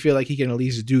assessment that we feel like he can at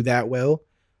least do that well?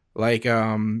 Like,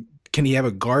 can he have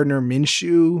a Gardner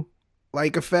Minshew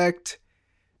like effect?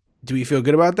 Do we feel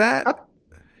good about that?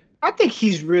 I think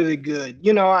he's really good.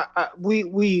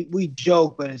 We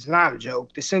joke, but it's not a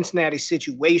joke. The Cincinnati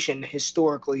situation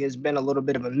historically has been a little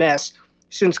bit of a mess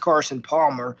since Carson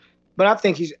Palmer. But I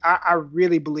think I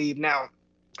really believe now.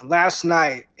 Last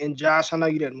night, and Josh, I know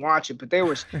you didn't watch it, but there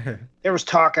was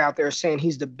talk out there saying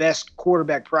he's the best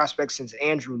quarterback prospect since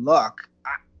Andrew Luck.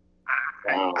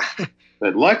 Wow.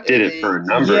 But Luck did it for a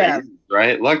number of years,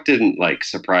 right? Luck didn't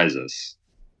surprise us.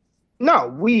 No,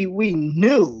 we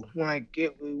knew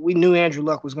we knew Andrew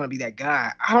Luck was going to be that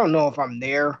guy. I don't know if I'm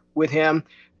there with him,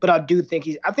 but I do think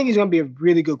I think he's going to be a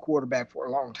really good quarterback for a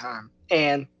long time.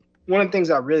 And one of the things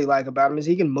I really like about him is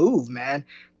he can move, man.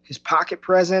 His pocket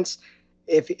presence.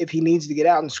 If he needs to get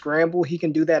out and scramble, he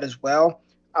can do that as well.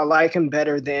 I like him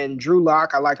better than Drew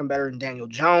Lock. I like him better than Daniel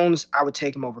Jones. I would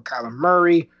take him over Kyler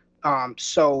Murray.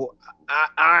 So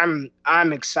I'm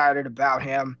excited about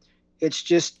him. It's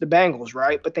just the Bengals,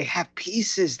 right? But they have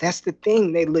pieces. That's the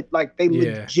thing. They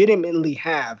legitimately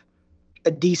have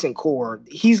a decent core.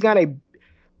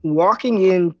 Walking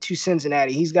into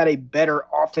Cincinnati, he's got a better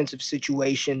offensive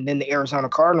situation than the Arizona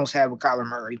Cardinals had with Kyler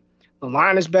Murray. The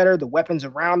line is better. The weapons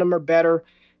around him are better.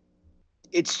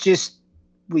 It's just,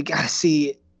 we got to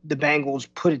see the Bengals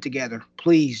put it together.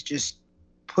 Please just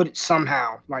put it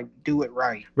somehow, do it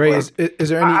right. Ray, is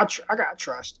there any? I got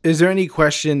trust. Is there any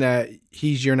question that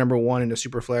he's your number one in the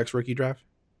Superflex rookie draft?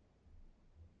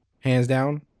 Hands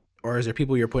down? Or is there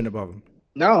people you're putting above him?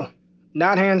 No,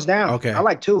 not hands down. Okay. I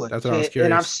like Tua. That's what I was curious.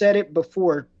 And I've said it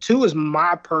before. Tua is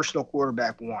my personal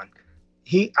quarterback one.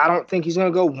 I don't think he's going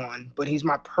to go one, but he's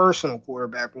my personal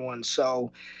quarterback one.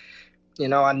 So,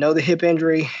 I know the hip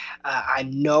injury. I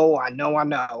know.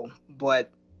 But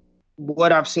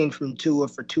what I've seen from Tua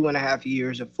for 2.5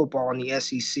 years of football in the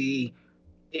SEC,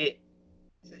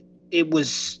 it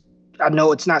was, I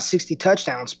know it's not 60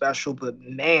 touchdown special, but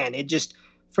man, it just,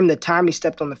 from the time he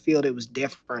stepped on the field, it was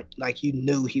different. You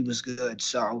knew he was good.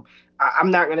 So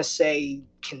I'm not going to say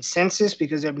consensus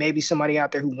because there may be somebody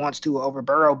out there who wants to over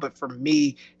Burrow. But for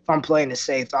me, if I'm playing it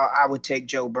safe, I would take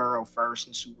Joe Burrow first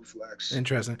in Superflex.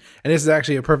 Interesting. And this is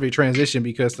actually a perfect transition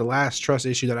because the last trust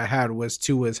issue that I had was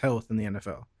Tua's health in the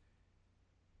NFL.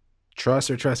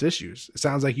 Trust or trust issues? It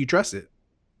sounds like you trust it.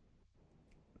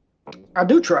 I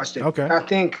do trust it. Okay. I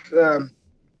think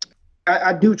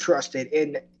I do trust it.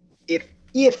 And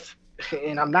if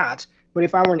and I'm not, but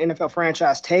if I were an NFL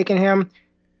franchise taking him,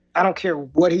 I don't care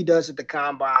what he does at the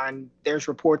combine. There's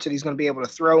reports that he's going to be able to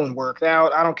throw and work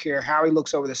out. I don't care how he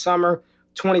looks over the summer.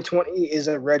 2020 is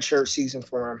a redshirt season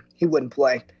for him. He wouldn't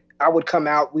play. I would come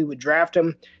out, we would draft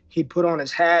him, he'd put on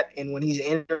his hat, and when he's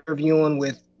interviewing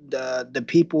with the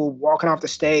people walking off the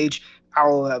stage, I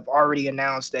will have already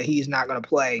announced that he's not going to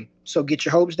play. So get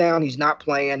your hopes down. He's not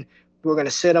playing. We're going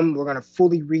to sit him. We're going to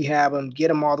fully rehab him,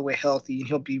 get him all the way healthy, and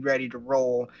he'll be ready to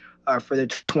roll for the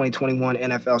 2021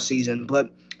 NFL season. But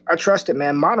I trust it,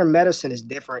 man. Modern medicine is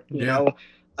different. You know,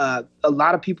 a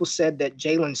lot of people said that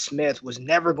Jalen Smith was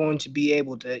never going to be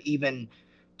able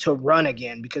to run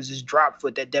again because his drop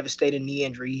foot, that devastating knee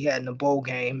injury he had in the bowl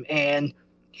game. And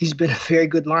he's been a very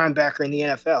good linebacker in the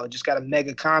NFL. Just got a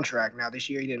mega contract. Now, this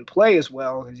year he didn't play as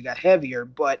well because he got heavier.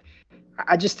 But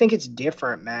I just think it's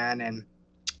different, man. And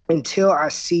until I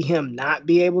see him not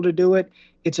be able to do it,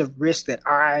 it's a risk that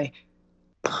I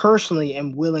personally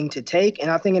am willing to take.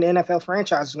 And I think an NFL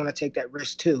franchise is going to take that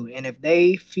risk too. And if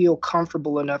they feel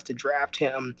comfortable enough to draft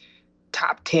him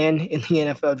top 10 in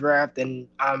the NFL draft, then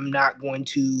I'm not going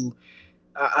to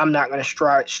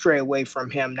stray away from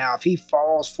him. Now, if he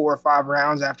falls 4 or 5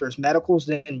 rounds after his medicals,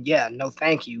 then yeah, no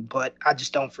thank you. But I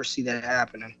just don't foresee that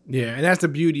happening. Yeah, and that's the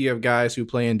beauty of guys who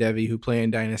play in Devy, who play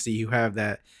in Dynasty, who have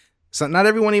that. So not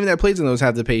everyone even that plays in those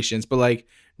have the patience, but like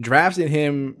drafting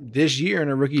him this year in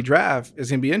a rookie draft is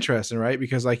going to be interesting, right?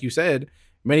 Because like you said,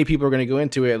 many people are going to go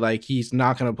into it like he's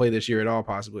not going to play this year at all,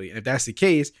 possibly. And if that's the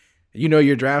case, you know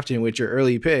you're drafting with your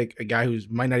early pick a guy who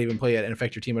might not even play and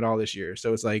affect your team at all this year.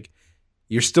 So it's like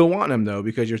you're still wanting him though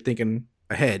because you're thinking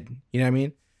ahead. You know what I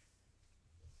mean?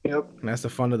 Yep. And that's the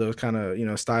fun of those kind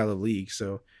of style of leagues.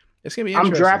 So it's gonna be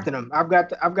interesting. I'm drafting him. I've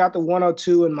got the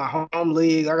 102 in my home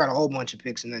league. I got a whole bunch of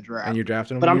picks in that draft. And you're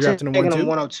drafting him. But I'm drafting taking him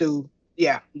 102.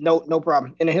 Yeah, no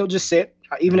problem. And then he'll just sit.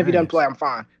 Even if he doesn't play, I'm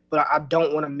fine. But I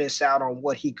don't want to miss out on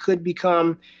what he could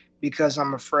become because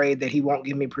I'm afraid that he won't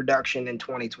give me production in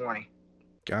 2020.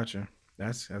 Gotcha.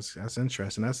 That's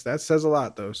interesting. That says a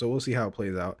lot though. So we'll see how it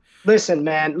plays out. Listen,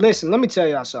 man. Let me tell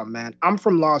y'all something, man. I'm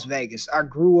from Las Vegas. I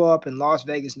grew up in Las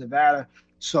Vegas, Nevada.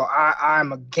 So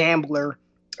I'm a gambler.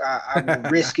 I will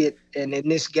risk it. And in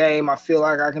this game, I feel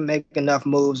like I can make enough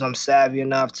moves. I'm savvy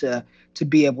enough to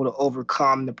be able to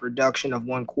overcome the production of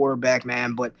one quarterback,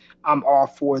 man. But I'm all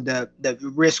for the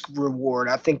risk reward.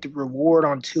 I think the reward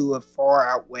on Tua far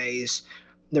outweighs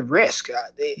the risk.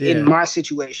 In my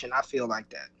situation, I feel like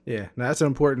that. Yeah, that's an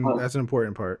important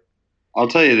part. I'll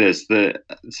tell you this,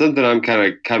 something I'm kind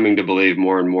of coming to believe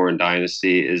more and more in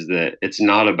Dynasty is that it's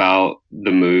not about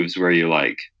the moves where you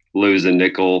like lose a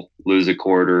nickel, lose a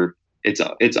quarter.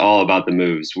 It's all about the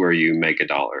moves where you make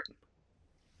 $1.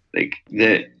 Like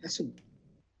that.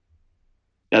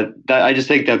 I just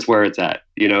think that's where it's at.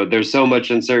 There's so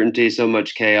much uncertainty, so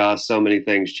much chaos, so many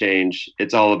things change.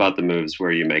 It's all about the moves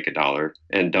where you make $1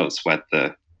 and don't sweat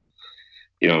the,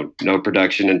 no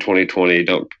production in 2020.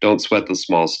 Don't sweat the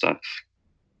small stuff.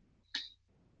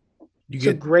 It's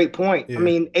a great point. Yeah. I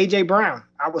mean, AJ Brown,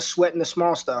 I was sweating the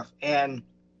small stuff and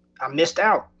I missed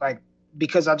out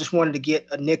because I just wanted to get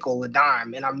a nickel, a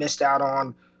dime, and I missed out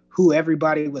on who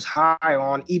everybody was high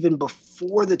on even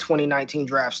before the 2019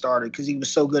 draft started because he was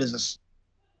so good as a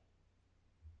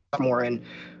sophomore. And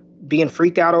being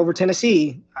freaked out over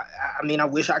Tennessee, I mean, I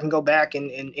wish I can go back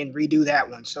and redo that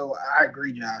one. So I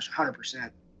agree, Josh,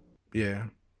 100%. Yeah.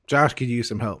 Josh could use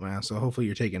some help, man. So hopefully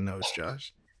you're taking notes,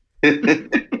 Josh.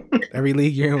 Every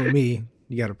league you're in with me,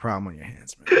 you got a problem on your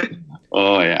hands, man.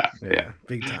 Oh, yeah.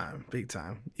 Big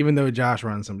time. Even though Josh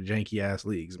runs some janky-ass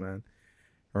leagues, man.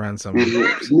 Around some.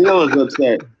 Neil is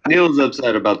upset. Neil's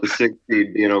upset about the 6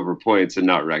 seed being over points and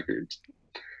not records.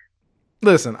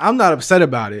 Listen, I'm not upset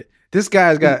about it. This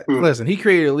guy's got. Listen, he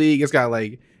created a league. It's got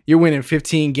you're winning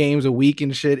 15 games a week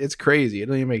and shit. It's crazy. It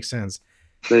don't even make sense.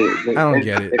 I don't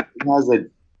get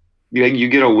it. You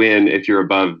get a win if you're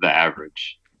above the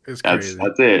average. It's crazy.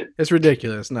 That's it. It's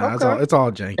ridiculous. No, it's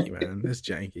all janky, man. It's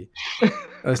janky.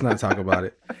 Let's not talk about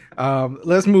it.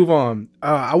 Let's move on.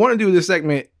 I want to do this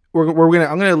segment. I'm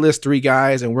gonna list 3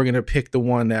 guys and we're gonna pick the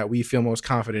one that we feel most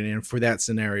confident in for that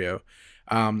scenario.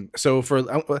 So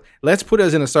let's put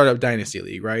us in a startup dynasty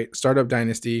league, right? Startup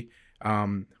dynasty.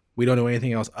 We don't know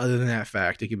anything else other than that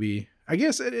fact. It could be. I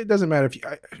guess it doesn't matter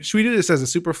should we do this as a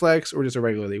super flex or just a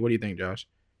regular league? What do you think, Josh?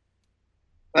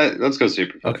 Let's go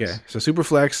super flex. Okay, so super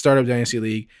flex startup dynasty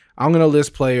league. I'm gonna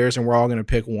list players and we're all gonna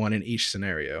pick one in each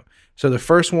scenario. So the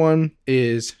first one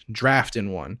is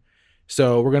drafting one.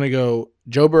 So we're going to go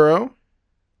Joe Burrow,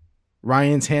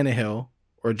 Ryan Tannehill,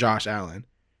 or Josh Allen.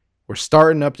 We're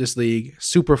starting up this league,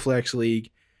 super flex league.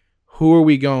 Who are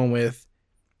we going with?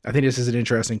 I think this is an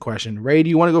interesting question. Ray, do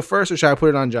you want to go first or should I put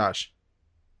it on Josh?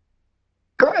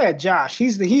 Go ahead, Josh.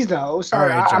 He's the host. All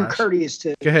right, Josh. I'm courteous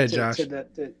to. Go ahead, Josh.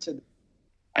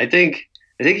 I think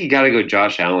I think you got to go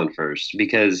Josh Allen first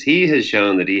because he has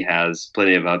shown that he has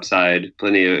plenty of upside,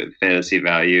 plenty of fantasy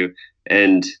value,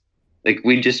 and like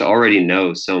we just already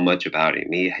know so much about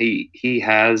him. He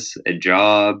has a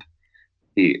job.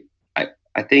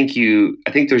 I think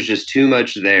there's just too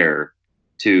much there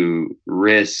to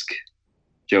risk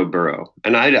Joe Burrow,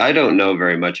 and I don't know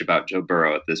very much about Joe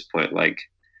Burrow at this point. Like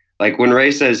when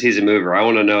Ray says he's a mover, I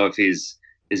want to know if is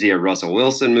he a Russell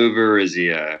Wilson mover? Is he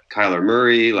a Kyler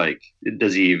Murray? Like,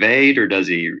 does he evade or does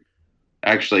he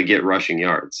actually get rushing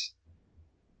yards?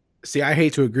 See, I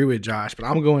hate to agree with Josh, but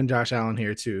I'm going Josh Allen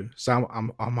here too. So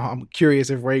I'm curious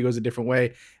if Ray goes a different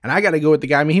way, and I got to go with the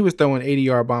guy. I mean, he was throwing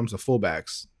 80-yard bombs to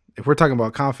fullbacks. If we're talking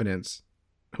about confidence,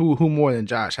 who more than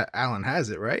Josh Allen has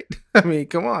it, right? I mean,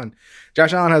 come on.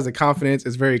 Josh Allen has the confidence.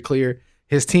 It's very clear.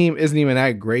 His team isn't even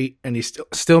that great, and he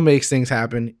still makes things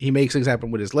happen. He makes things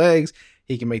happen with his legs.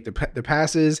 He can make the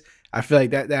passes. I feel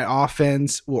like that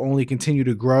offense will only continue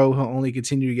to grow. He'll only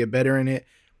continue to get better in it.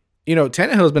 You know,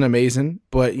 Tannehill's been amazing,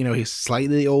 but, you know, he's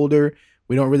slightly older.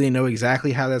 We don't really know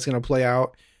exactly how that's going to play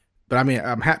out. But, I mean,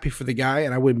 I'm happy for the guy,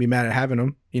 and I wouldn't be mad at having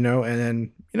him, you know. And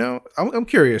then, you know, I'm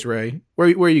curious, Ray. Where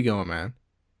are you going, man?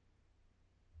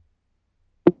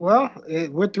 Well,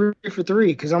 we're 3 for 3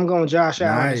 because I'm going Josh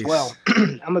Allen as well.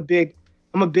 I'm a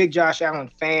big Josh Allen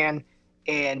fan.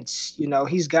 And, you know,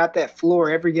 he's got that floor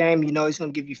every game. You know, he's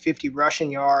going to give you 50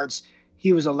 rushing yards.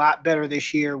 He was a lot better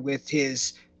this year with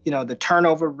his, you know, the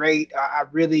turnover rate.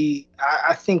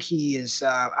 I think he is.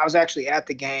 I was actually at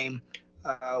the game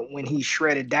when he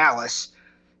shredded Dallas.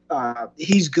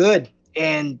 He's good.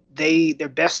 And their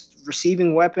best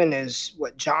receiving weapon is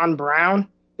John Brown.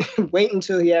 Wait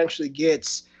until he actually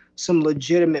gets some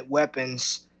legitimate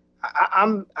weapons.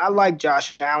 I like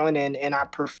Josh Allen and I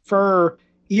prefer,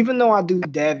 even though I do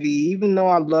Devy, even though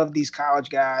I love these college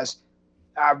guys,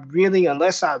 I really,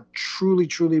 unless I truly,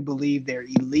 truly believe they're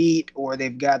elite or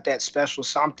they've got that special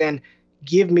something,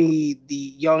 give me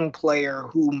the young player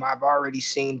whom I've already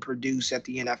seen produce at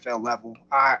the NFL level.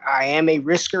 I am a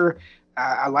risker.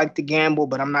 I like to gamble,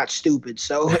 but I'm not stupid.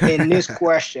 So in this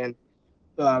question,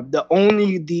 the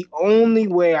only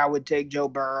way I would take Joe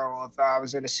Burrow if I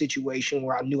was in a situation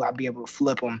where I knew I'd be able to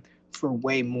flip him for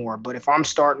way more. But if I'm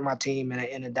starting my team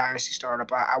in a dynasty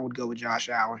startup, I would go with Josh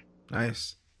Allen.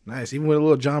 Nice. Even with a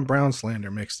little John Brown slander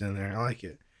mixed in there. I like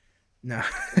it. No,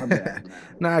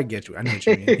 I get you. I know what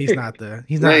you mean. He's not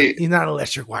an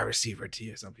electric wide receiver to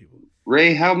you. Some people.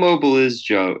 Ray, how mobile is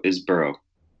Burrow?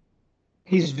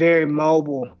 He's very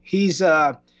mobile. He's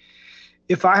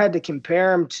if I had to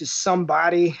compare him to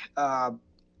somebody, I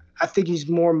think he's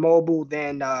more mobile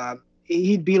than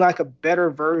he'd be like a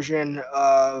better version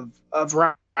of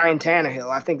Ryan Tannehill.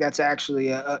 I think that's actually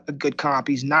a good comp.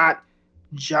 He's not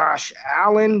Josh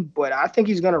Allen, but I think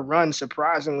he's going to run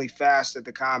surprisingly fast at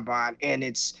the combine, and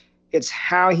it's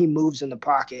how he moves in the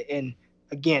pocket. And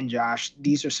again, Josh,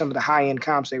 these are some of the high-end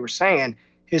comps they were saying.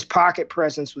 His pocket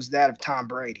presence was that of Tom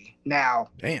Brady. Now,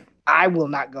 damn, I will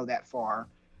not go that far,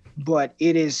 but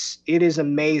it is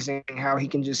amazing how he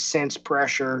can just sense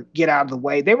pressure, get out of the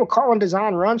way. They were calling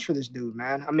design runs for this dude,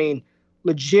 man. I mean,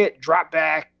 legit drop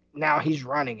back. Now he's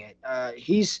running it.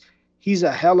 He's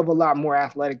a hell of a lot more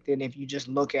athletic than if you just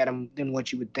look at him than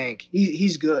what you would think.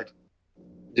 He's good.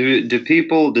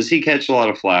 Does he catch a lot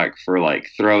of flack for like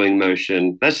throwing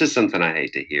motion? That's just something I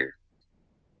hate to hear.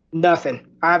 Nothing.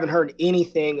 I haven't heard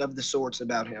anything of the sorts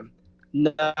about him.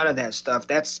 None of that stuff.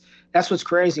 That's what's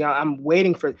crazy. I'm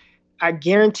waiting for. I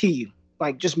guarantee you,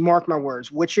 like, just mark my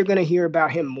words. What you're going to hear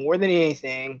about him more than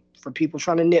anything, for people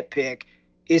trying to nitpick,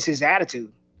 is his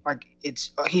attitude. Like,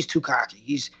 he's too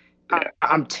cocky.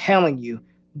 I'm telling you,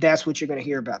 that's what you're going to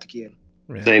hear about the kid.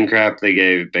 Really? Same crap they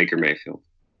gave Baker Mayfield.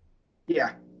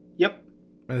 Yeah. Yep.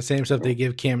 And the same stuff they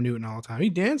give Cam Newton all the time. He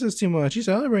dances too much. He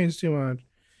celebrates too much.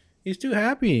 He's too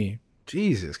happy.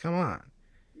 Jesus, come on.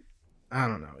 I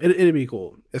don't know. It'll be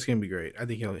cool. It's gonna be great. I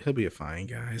think he'll be a fine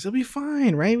guy. He'll be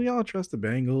fine, right? We all trust the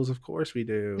Bengals, of course we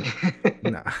do.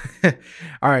 Nah.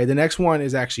 All right. The next one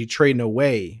is actually trading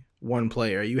away one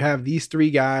player. You have these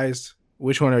three guys.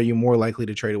 Which one are you more likely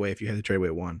to trade away if you had to trade away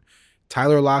one?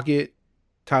 Tyler Lockett,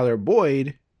 Tyler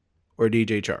Boyd, or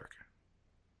DJ Chark?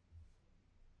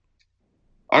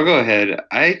 I'll go ahead.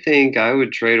 I think I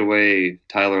would trade away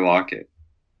Tyler Lockett.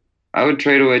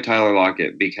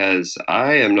 Because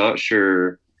I am not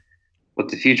sure what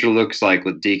the future looks like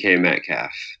with DK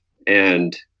Metcalf.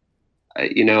 And,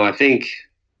 I think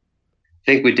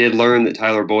we did learn that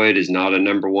Tyler Boyd is not a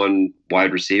number one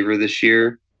wide receiver this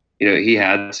year. He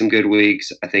had some good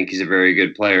weeks. I think he's a very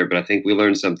good player, but I think we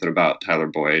learned something about Tyler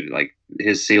Boyd. Like,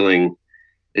 his ceiling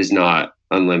is not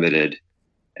unlimited.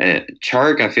 And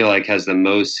Chark, I feel like, has the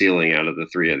most ceiling out of the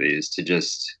three of these to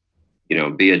just,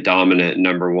 be a dominant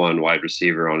number one wide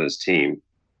receiver on his team.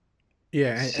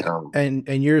 Yeah, and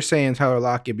you're saying Tyler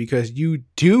Lockett because you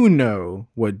do know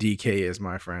what DK is,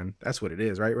 my friend. That's what it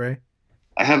is, right, Ray?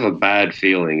 I have a bad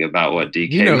feeling about what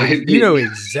DK might be. You know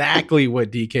exactly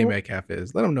what DK Metcalf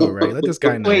is. Let him know, Ray. Let this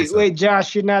guy know. Wait,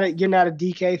 Josh, you're not a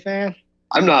DK fan?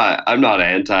 I'm not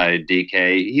anti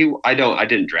DK. I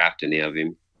didn't draft any of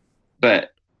him, but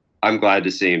I'm glad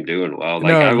to see him doing well.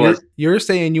 You're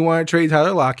saying you want to trade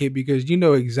Tyler Lockett because you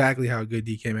know exactly how good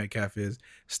DK Metcalf is.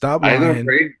 Stop lying.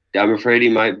 I'm afraid he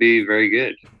might be very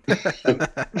good.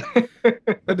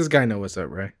 Let this guy know what's up,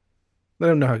 Ray.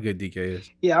 Let him know how good DK is.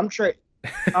 Yeah, I'm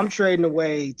trading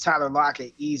away Tyler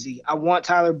Lockett easy. I want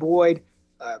Tyler Boyd,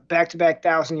 back-to-back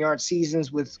 1,000-yard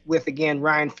seasons with again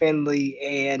Ryan Finley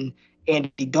and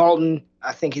Andy Dalton.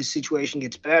 I think his situation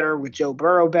gets better with Joe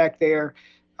Burrow back there.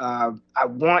 I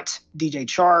want DJ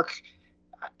Chark.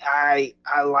 I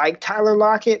like Tyler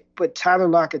Lockett, but Tyler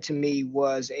Lockett to me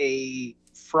was a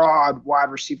fraud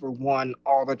wide receiver one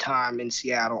all the time in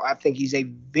Seattle. I think he's a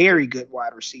very good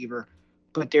wide receiver,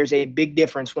 but there's a big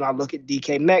difference when I look at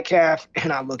DK Metcalf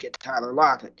and I look at Tyler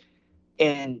Lockett.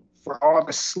 And for all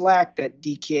the slack that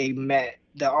DK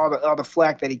all the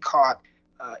flack that he caught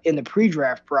in the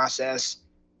pre-draft process,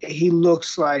 he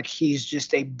looks like he's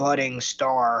just a budding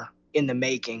star in the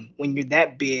making. When you're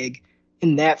that big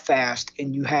and that fast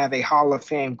and you have a Hall of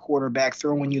Fame quarterback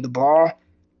throwing you the ball,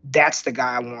 that's the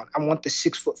guy I want. I want the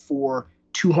 6'4",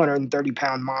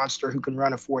 230-pound monster who can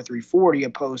run a 4.3 40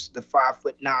 opposed to the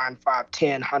 5'9",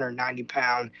 5'10",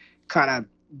 190-pound kind of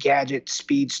gadget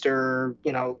speedster,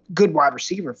 good wide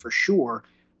receiver for sure.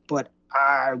 But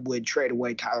I would trade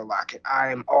away Tyler Lockett.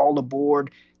 I am all aboard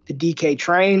the DK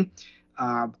train.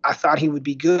 I thought he would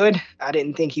be good. I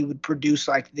didn't think he would produce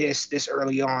like this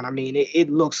early on. I mean,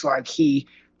 it looks like he,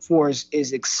 for as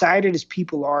excited as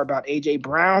people are about A.J.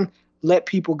 Brown, let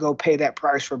people go pay that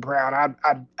price for Brown.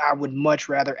 I would much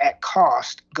rather, at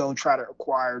cost, go try to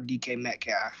acquire DK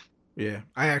Metcalf. Yeah,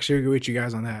 I actually agree with you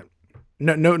guys on that.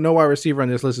 No wide receiver on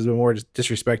this list has been more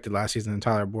disrespected last season than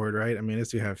Tyler Boyd, right? I mean,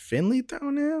 let's have Finley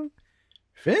thrown in.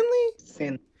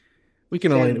 Finley. We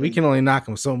can only knock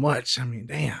him so much. I mean,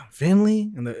 damn,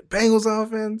 Finley and the Bengals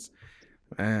offense.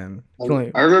 Man,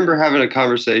 I remember having a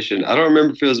conversation. I don't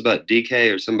remember if it was about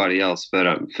DK or somebody else, but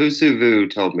Fusu Vu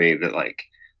told me that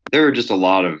there are just a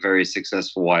lot of very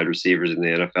successful wide receivers in the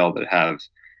NFL that have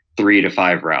 3 to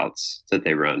 5 routes that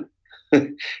they run.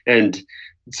 And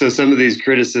so some of these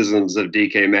criticisms of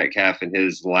DK Metcalf and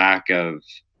his lack of,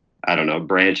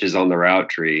 branches on the route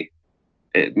tree,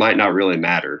 it might not really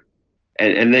matter.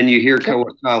 And then you hear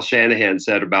what Kyle Shanahan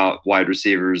said about wide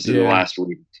receivers in the last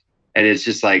week. And it's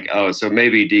just so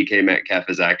maybe DK Metcalf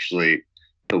is actually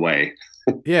the way.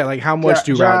 Yeah, how much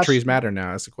do route trees matter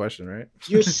now? That's the question, right?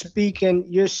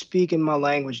 You're speaking my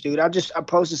language, dude. I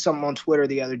posted something on Twitter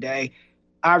the other day.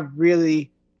 I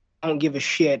really don't give a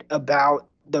shit about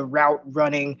the route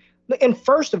running. And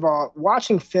first of all,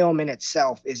 watching film in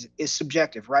itself is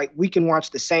subjective, right? We can watch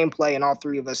the same play and all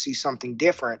three of us see something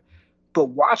different. But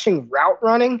watching route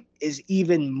running is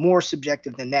even more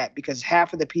subjective than that, because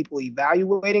half of the people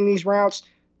evaluating these routes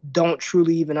don't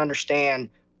truly even understand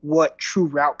what true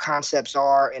route concepts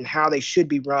are and how they should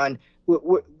be run.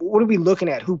 What are we looking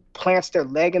at? Who plants their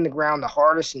leg in the ground the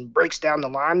hardest and breaks down the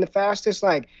line the fastest?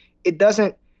 It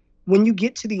doesn't. When you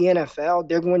get to the NFL,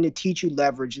 they're going to teach you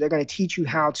leverage. They're going to teach you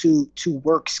how to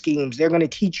work schemes. They're going to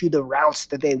teach you the routes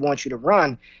that they want you to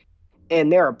run. And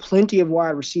there are plenty of wide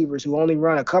receivers who only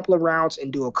run a couple of routes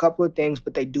and do a couple of things,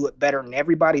 but they do it better than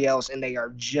everybody else, and they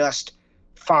are just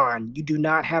fine. You do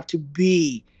not have to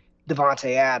be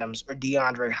Devontae Adams or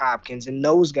DeAndre Hopkins. And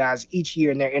those guys each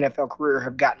year in their NFL career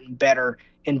have gotten better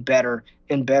and better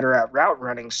and better at route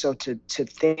running. So to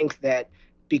think that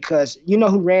because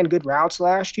who ran good routes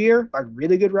last year,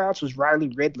 really good routes, was Riley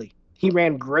Ridley. He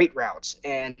ran great routes,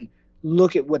 and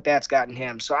look at what that's gotten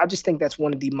him. So I just think that's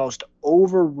one of the most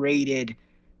overrated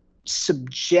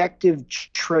subjective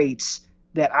traits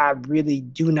that I really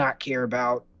do not care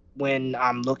about when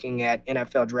I'm looking at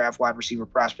NFL draft wide receiver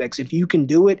prospects. If you can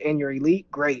do it and you're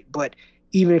elite, great. But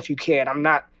even if you can't, I'm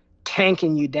not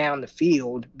tanking you down the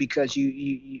field because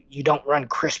you don't run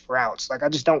crisp routes. I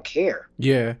just don't care.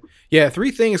 Yeah.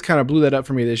 3 things kind of blew that up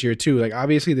for me this year too.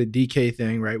 Obviously the DK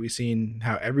thing, right? We've seen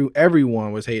how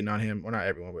everyone was hating on him. Well, not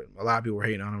everyone, but a lot of people were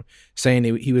hating on him, saying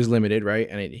he was limited, right?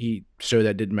 And he showed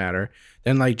that didn't matter.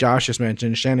 Then like Josh just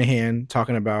mentioned, Shanahan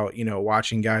talking about,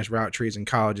 watching guys route trees in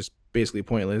college is basically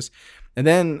pointless. And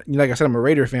then, like I said, I'm a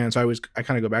Raider fan, so I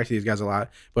kind of go back to these guys a lot.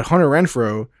 But Hunter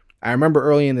Renfrow, I remember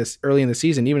early in the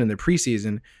season, even in the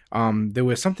preseason, there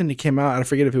was something that came out. I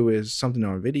forget if it was something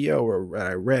on video or that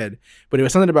I read, but it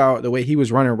was something about the way he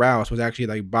was running routes was actually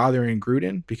like bothering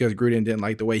Gruden because Gruden didn't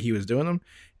like the way he was doing them.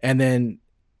 And then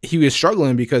he was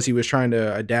struggling because he was trying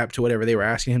to adapt to whatever they were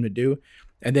asking him to do.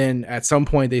 And then at some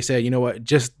point they said, you know what,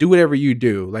 just do whatever you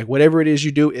do. Like whatever it is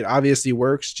you do, it obviously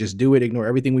works. Just do it. Ignore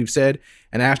everything we've said.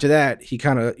 And after that, he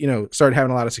kind of, started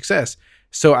having a lot of success.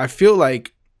 So I feel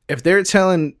like if they're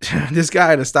telling this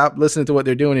guy to stop listening to what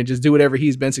they're doing and just do whatever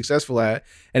he's been successful at,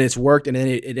 and it's worked, and then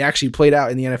it actually played out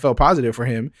in the NFL positive for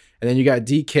him. And then you got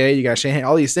DK, you got Shanahan,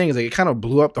 all these things, like it kind of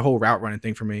blew up the whole route running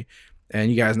thing for me. And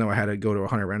you guys know I had to go to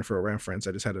 100 run for a reference.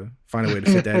 I just had to find a way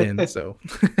to fit that in. So,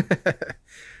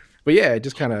 but yeah, it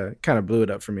just kind of blew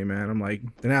it up for me, man. I'm like,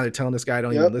 now they're telling this guy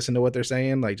don't even listen to what they're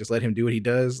saying. Like, just let him do what he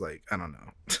does. Like, I don't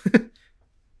know.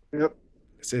 Yep.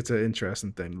 It's an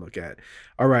interesting thing to look at.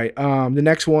 All right. The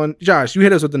next one, Josh, you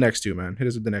hit us with the next two, man. Hit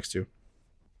us with the next two.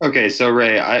 Okay. So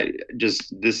Ray, I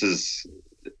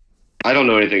don't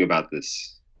know anything about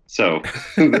this. So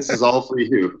this is all for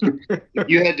you.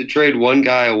 You had to trade one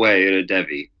guy away in a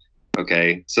Devy.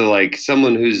 Okay. So like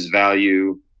someone whose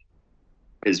value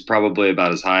is probably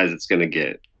about as high as it's going to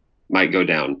get might go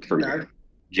down from here.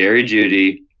 Jerry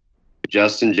Jeudy,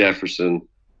 Justin Jefferson,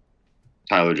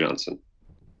 Tyler Johnson.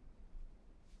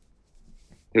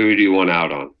 Who do you want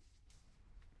out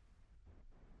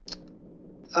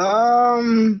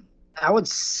on? I would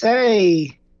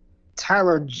say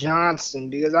Tyler Johnson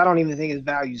because I don't even think his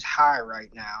value is high right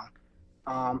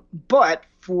now. But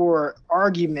for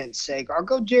argument's sake, I'll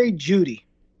go Jerry Jeudy.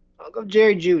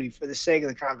 For the sake of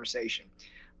the conversation.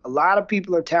 A lot of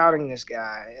people are touting this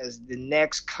guy as the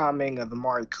next coming of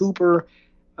Amari Cooper,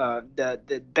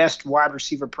 the best wide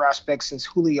receiver prospect since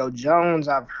Julio Jones.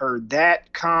 I've heard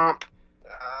that comp.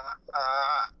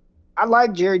 I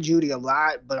like Jerry Jeudy a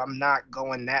lot, but I'm not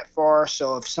going that far.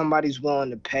 So if somebody's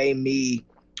willing to pay me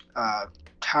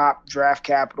top draft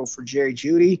capital for Jerry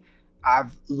Jeudy, I've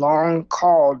long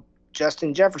called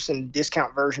Justin Jefferson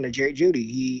discount version of Jerry Jeudy.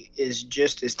 He is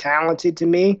just as talented to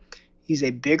me. He's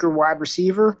a bigger wide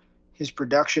receiver. His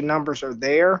production numbers are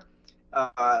there.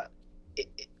 I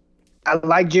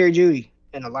like Jerry Jeudy,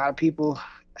 and a lot of people.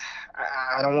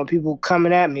 I don't want people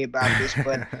coming at me about this,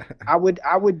 but I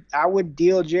would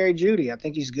deal Jerry Jeudy. I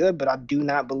think he's good, but I do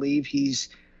not believe he's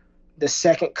the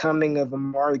second coming of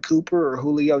Amari Cooper or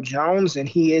Julio Jones, and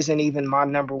he isn't even my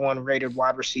number one rated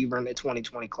wide receiver in the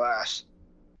 2020 class.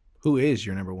 Who is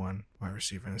your number one wide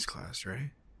receiver in this class,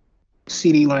 right?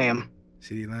 CeeDee Lamb.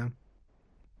 CeeDee Lamb.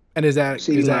 And is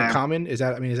that common? Is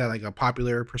that like a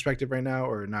popular perspective right now,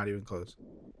 or not even close?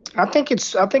 I think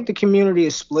the community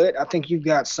is split. I think you've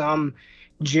got some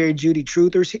Jerry Jeudy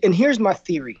truthers. And here's my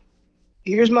theory.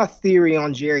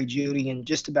 On Jerry Jeudy and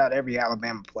just about every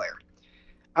Alabama player.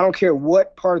 I don't care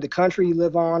what part of the country you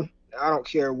live on. I don't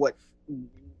care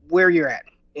where you're at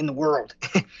in the world.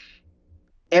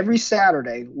 Every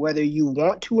Saturday, whether you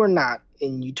want to or not,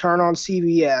 and you turn on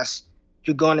CBS,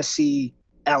 you're going to see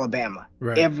Alabama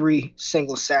every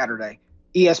single Saturday.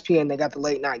 ESPN, they got the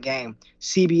late night game.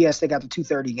 CBS, they got the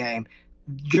 2:30 game.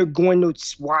 You're going to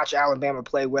watch Alabama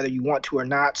play whether you want to or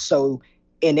not. So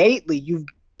innately, you've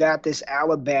got this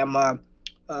Alabama,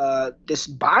 this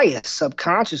bias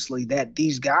subconsciously that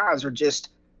these guys are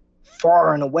just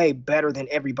far and away better than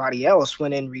everybody else,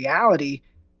 when in reality,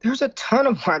 there's a ton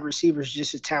of wide receivers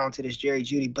just as talented as Jerry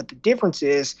Jeudy. But the difference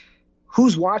is,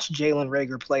 who's watched Jalen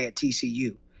Reagor play at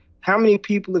TCU? How many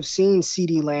people have seen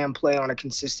CeeDee Lamb play on a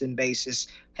consistent basis?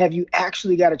 Have you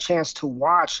actually got a chance to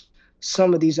watch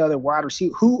some of these other wide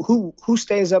receivers? Who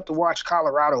stays up to watch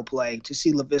Colorado play to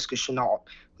see Laviska Shenault?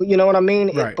 You know what I mean?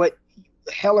 Right. But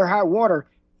hell or high water,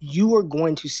 you are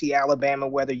going to see Alabama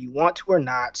whether you want to or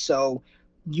not. So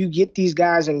you get these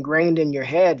guys ingrained in your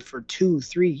head for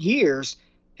 2-3 years,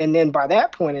 and then by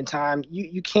that point in time,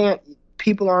 you can't.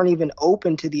 People aren't even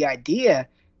open to the idea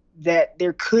that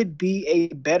there could be a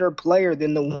better player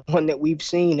than the one that we've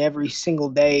seen every single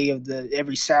day of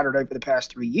every Saturday for the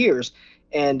past 3 years.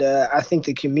 And I think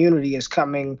the community is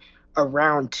coming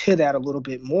around to that a little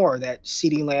bit more, that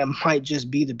CeeDee Lamb might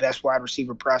just be the best wide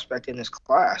receiver prospect in this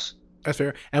class. That's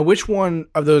fair. And which one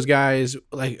of those guys,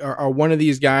 like, are one of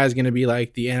these guys going to be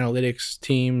like the analytics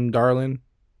team darling?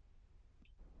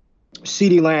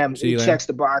 CeeDee Lamb checks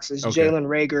the boxes. Okay. Jalen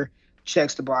Reagor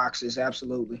checks the boxes.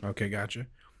 Absolutely. Okay, gotcha.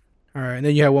 All right, and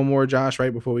then you have one more, Josh,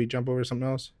 right before we jump over to something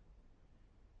else?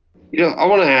 I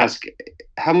want to ask,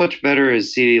 how much better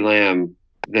is CeeDee Lamb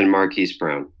than Marquise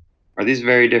Brown? Are these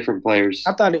very different players?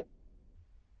 I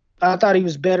thought he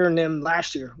was better than them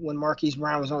last year when Marquise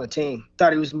Brown was on the team.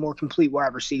 Thought he was a more complete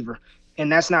wide receiver.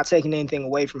 And that's not taking anything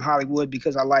away from Hollywood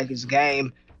because I like his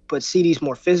game. But CeeDee's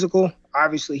more physical.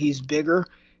 Obviously, he's bigger.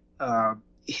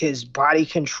 His body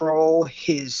control,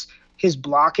 his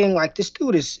blocking, like this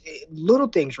dude is little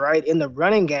things, right? In the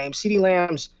running game, CeeDee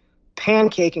Lamb's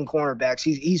pancaking cornerbacks.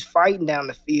 He's fighting down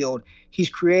the field. He's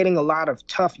creating a lot of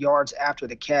tough yards after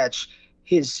the catch.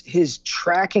 His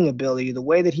tracking ability, the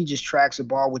way that he just tracks the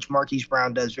ball, which Marquise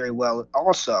Brown does very well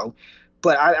also.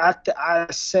 But I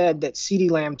said that CeeDee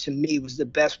Lamb, to me, was the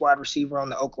best wide receiver on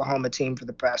the Oklahoma team for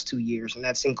the past 2 years, and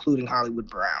that's including Hollywood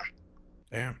Brown.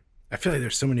 Damn. I feel like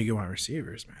there's so many good wide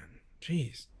receivers, man.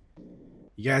 Jeez.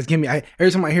 You guys give me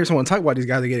every time I hear someone talk about these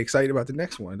guys, I get excited about the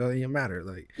next one. It doesn't even matter.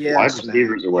 Like, wide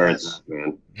receivers are where it's at,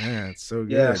 man. Yeah, it's so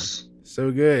good. Yes. So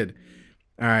good.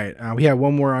 All right. We have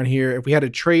one more on here. If we had a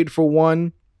trade for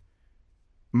one,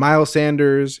 Miles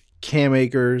Sanders, Cam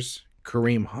Akers,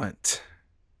 Kareem Hunt.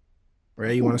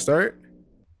 Ray, you want to start?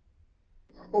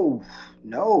 Oh,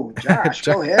 no, Josh,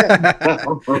 go ahead.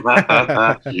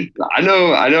 I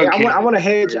know. I want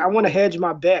to hedge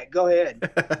my bet. Go ahead.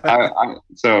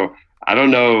 So I don't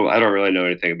know. I don't really know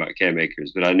anything about Cam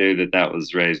Akers, but I knew that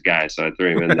was Ray's guy, so I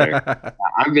threw him in there.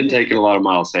 I've been taking a lot of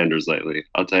Miles Sanders lately.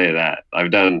 I'll tell you that. I've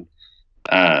done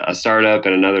a startup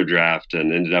and another draft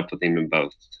and ended up with him in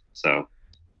both. So.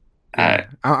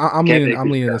 I'm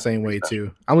leaning the same way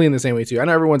too. I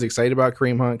know everyone's excited about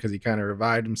Kareem Hunt because he kind of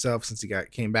revived himself since he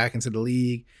came back into the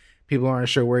league. People aren't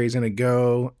sure where he's going to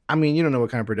go. I mean, you don't know what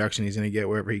kind of production he's going to get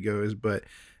wherever he goes, but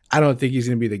I don't think he's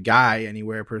going to be the guy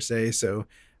anywhere per se. So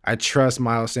I trust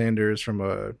Miles Sanders from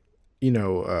a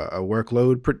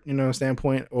workload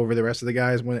standpoint over the rest of the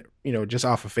guys when just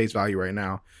off of face value right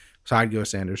now. So I'd go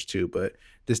Sanders too, but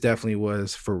this definitely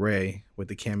was for Ray with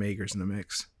the Cam Akers in the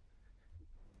mix.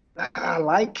 I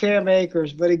like Cam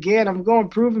Akers, but again, I'm going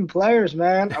proven players,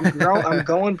 man. I'm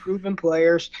going proven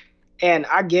players, and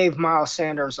I gave Miles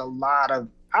Sanders a lot of,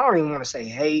 I don't even want to say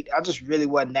hate. I just really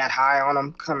wasn't that high on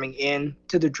him coming in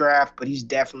to the draft, but he's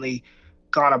definitely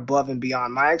gone above and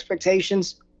beyond my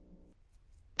expectations.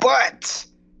 But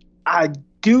I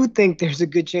do think there's a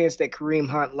good chance that Kareem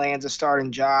Hunt lands a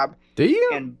starting job. Do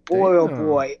you? And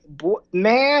boy,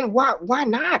 man, why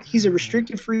not? He's a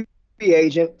restricted free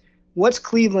agent. What's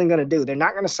Cleveland going to do? They're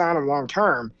not going to sign him long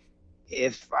term.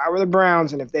 If I were the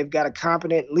Browns and if they've got a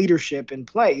competent leadership in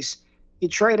place, you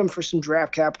trade him for some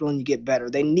draft capital and you get better.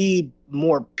 They need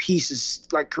more pieces.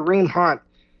 Like Kareem Hunt,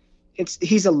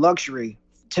 he's a luxury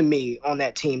to me on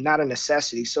that team, not a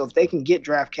necessity. So if they can get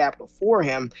draft capital for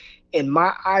him, and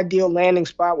my ideal landing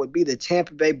spot would be the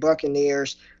Tampa Bay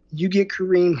Buccaneers. You get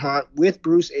Kareem Hunt with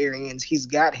Bruce Arians. He's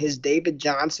got his David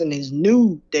Johnson, his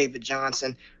new David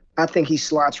Johnson. I think he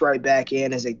slots right back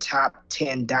in as a top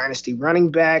 10 dynasty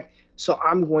running back. So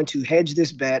I'm going to hedge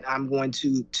this bet. I'm going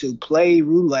to play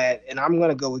roulette, and I'm going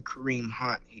to go with Kareem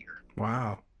Hunt here.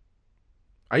 Wow.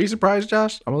 Are you surprised,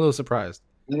 Josh? I'm a little surprised.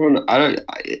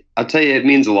 I'll tell you, it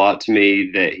means a lot to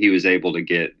me that he was able to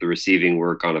get the receiving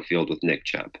work on a field with Nick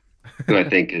Chubb, who I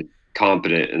think is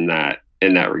competent in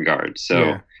that regard. So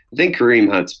yeah. I think Kareem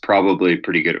Hunt's probably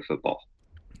pretty good at football.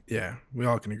 Yeah, we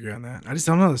all can agree on that. I just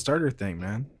don't know the starter thing,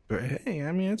 man. But hey,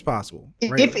 I mean, it's possible.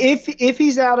 Right? If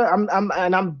he's out of,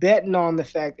 I'm betting on the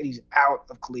fact that he's out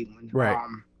of Cleveland. Right.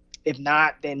 If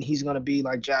not, then he's going to be,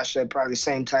 like Josh said, probably the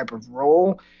same type of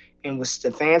role. And with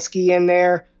Stefanski in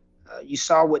there, you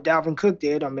saw what Dalvin Cook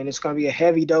did. I mean, it's going to be a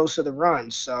heavy dose of the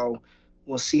run. So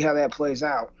we'll see how that plays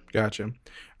out. Gotcha.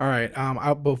 All right.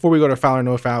 Before we go to Foul or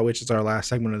No Foul, which is our last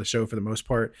segment of the show for the most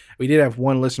part, we did have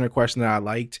one listener question that I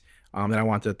liked that I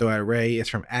wanted to throw at Ray. It's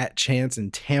from @Chance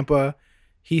in Tampa.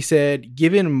 He said,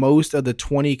 given most of the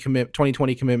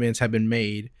 2020 commitments have been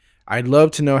made, I'd love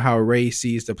to know how Ray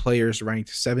sees the players ranked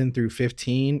 7 through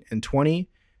 15 and 20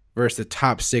 versus the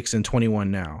top 6 and 21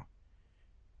 now.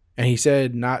 And he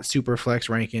said not super flex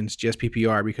rankings, just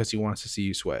PPR because he wants to see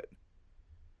you sweat.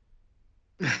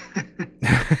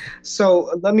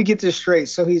 So let me get this straight.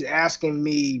 So he's asking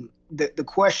me, the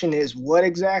question is what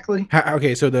exactly?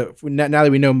 Okay, so now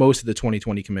that we know most of the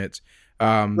 2020 commits that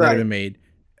have been made,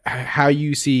 how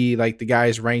you see like the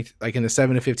guys ranked like in the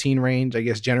 7 to 15 range, I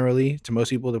guess generally to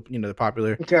most people, the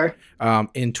popular. Okay.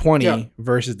 In 20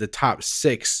 versus the top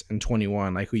 6 and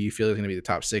 21, like who you feel is going to be the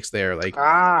top 6 there, like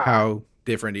how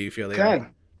different do you feel they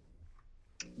are?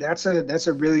 That's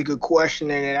a really good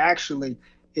question, and it actually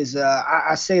is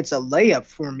I say it's a layup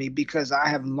for me because I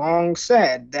have long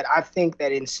said that I think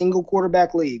that in single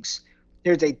quarterback leagues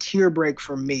there's a tier break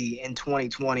for me in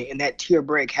 2020, and that tier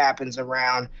break happens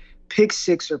around pick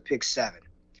 6 or pick 7.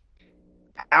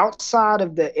 Outside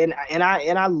of and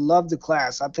I love the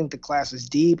class. I think the class is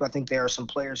deep. I think there are some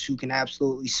players who can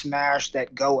absolutely smash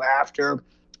that go after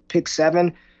pick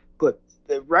 7, but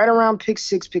right around pick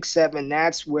 6, pick 7,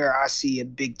 that's where I see a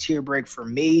big tier break for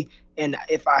me. And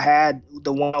if I had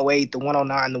the 108, the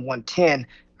 109, the 110,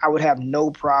 I would have no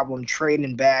problem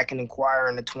trading back and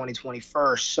acquiring the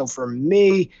 2021. So for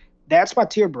me, that's my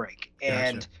tier break.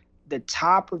 And Gotcha. the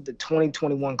top of the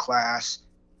 2021 class,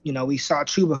 you know, we saw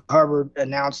Chuba Hubbard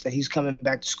announce that he's coming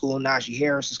back to school. Najee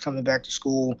Harris is coming back to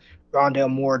school. Rondale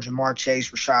Moore, Jamar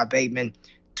Chase, Rashad Bateman.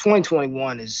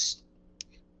 2021 is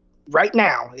right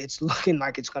now, it's looking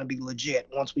like it's going to be legit.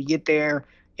 Once we get there,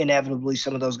 inevitably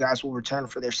some of those guys will return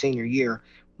for their senior year.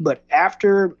 But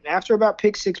after about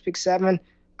pick 6, pick 7,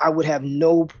 I would have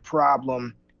no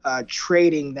problem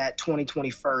trading that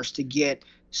 2021 to get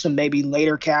some maybe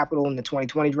later capital in the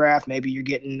 2020 draft. Maybe you're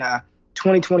getting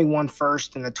 2021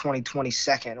 first and the 2020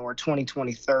 second, or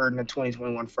 2020 third and the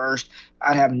 2021 first.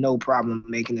 I'd have no problem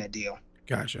making that deal.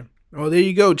 Gotcha. Oh, there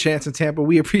you go, Chance in Tampa.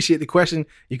 We appreciate the question.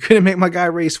 You couldn't make my guy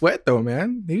Ray sweat, though,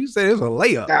 man. He said it was a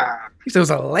layup. He said it was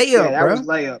a layup, that bro. was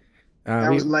layup.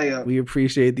 That was layup. We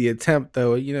appreciate the attempt,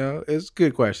 though. You know, it's a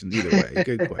good question either way.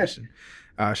 Good question.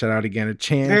 Shout out again to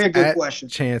Chance. Very good question.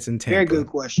 Chance in Tampa. Very good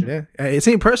question. Yeah, it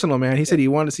seemed personal, man. He said he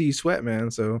wanted to see you sweat, man.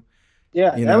 So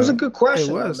yeah, you that know, was a good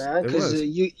question, it was, man. Because it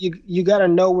was. you got to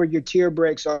know where your tier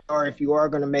breaks are if you are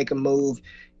going to make a move.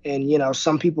 And, you know,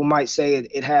 some people might say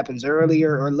it happens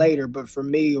earlier or later, but for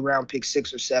me, around pick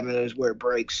 6 or 7 is where it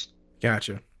breaks.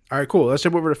 Gotcha. All right, cool. Let's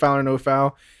jump over to Foul or No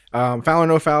Foul. Foul or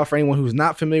No Foul, for anyone who's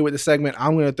not familiar with the segment,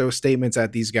 I'm going to throw statements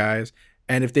at these guys.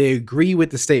 And if they agree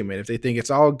with the statement, if they think it's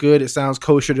all good, it sounds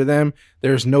kosher to them,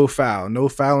 there's no foul in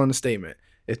the statement.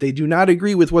 If they do not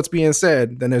agree with what's being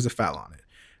said, then there's a foul on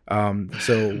it.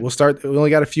 So we'll start. We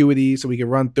only got a few of these, so we can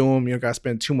run through them. You don't got to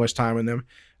spend too much time on them.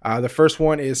 The first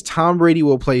one is Tom Brady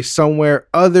will play somewhere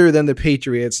other than the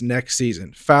Patriots next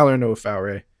season. Foul or no foul,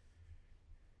 Ray?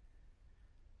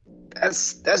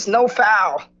 That's no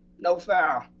foul. No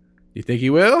foul. You think he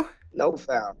will? No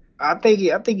foul. I think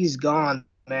he's gone,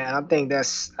 man. I think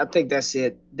that's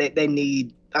it. They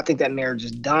need. I think that marriage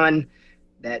is done.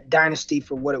 That dynasty,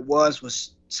 for what it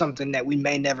was something that we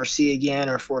may never see again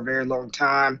or for a very long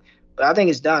time. But I think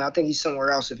it's done. I think he's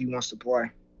somewhere else if he wants to play.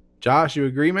 Josh, you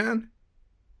agree, man?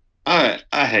 I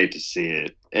hate to see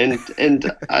it,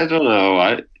 and I don't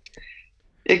know.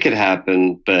 It could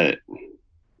happen, but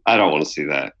I don't want to see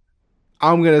that.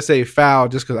 I'm gonna say foul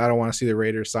just because I don't want to see the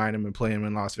Raiders sign him and play him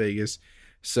in Las Vegas.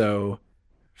 So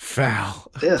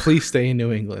foul. Ugh. Please stay in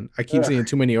New England. I keep seeing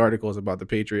too many articles about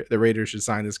the Raiders should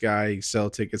sign this guy,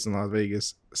 sell tickets in Las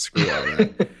Vegas. Screw all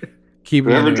that. Keep him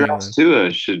in Whoever New drafts England.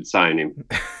 Tua should sign him.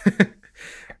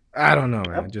 I don't know,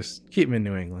 man. Just keep him in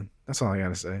New England. That's all I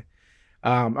gotta say.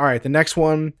 All right, the next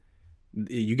one.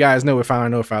 You guys know what foul or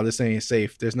no foul. This ain't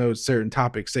safe. There's no certain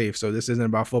topic safe, so this isn't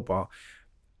about football.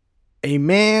 A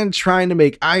man trying to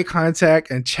make eye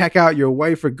contact and check out your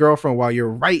wife or girlfriend while you're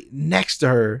right next to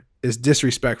her is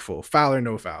disrespectful. Foul or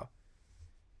no foul?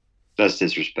 That's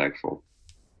disrespectful.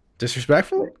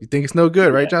 Disrespectful? You think it's no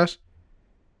good, right, Josh?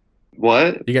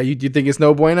 What? You think it's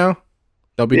no bueno?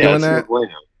 Don't be doing it's that, no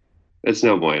bueno. It's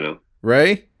no bueno.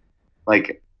 Ray?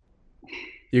 Like,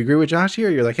 you agree with Josh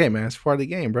here? You're like, hey man, it's part of the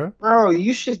game, bro. Bro,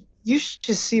 you should just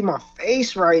see my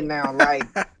face right now. Like,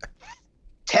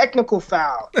 technical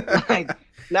foul, like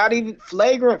not even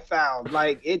flagrant foul.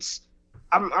 Like,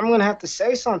 I'm gonna have to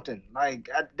say something. Like,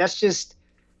 that's just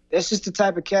the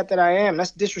type of cat that I am.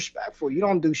 That's disrespectful. You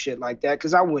don't do shit like that,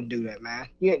 because I wouldn't do that, man.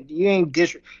 You ain't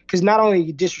because not only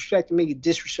you disrespecting me, you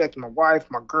disrespecting my wife,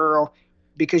 my girl,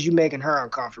 because you making her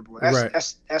uncomfortable.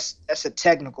 That's a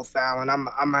technical foul, and I'm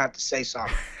gonna have to say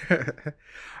something.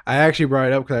 I actually brought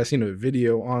it up because I seen a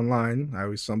video online. I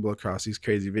always stumble across these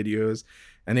crazy videos,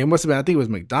 and it must have been, I think it was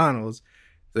McDonald's.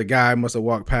 The guy must have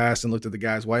walked past and looked at the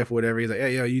guy's wife or whatever. He's like,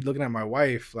 hey, yo, you looking at my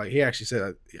wife? Like, he actually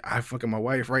said, I fucking my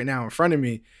wife right now in front of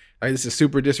me. Like, this is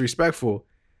super disrespectful.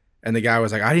 And the guy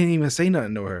was like, I didn't even say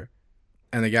nothing to her.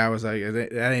 And the guy was like,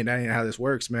 that ain't how this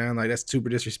works, man. Like, that's super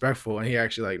disrespectful. And he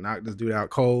actually like knocked this dude out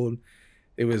cold.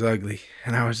 It was ugly.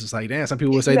 And I was just like, damn, some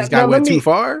people would say this guy went too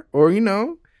far, or, you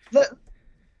know.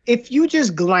 If you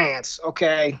just glance,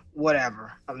 okay,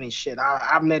 whatever. I mean, shit,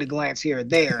 I've made a glance here or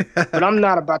there, but I'm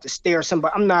not about to stare at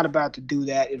somebody. I'm not about to do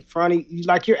that in front of you.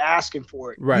 Like, you're asking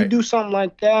for it. Right. You do something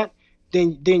like that,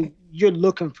 then you're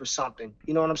looking for something.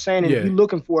 You know what I'm saying? And if you're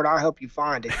looking for it, I'll help you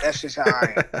find it. That's just how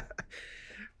I am.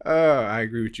 I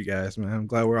agree with you guys, man. I'm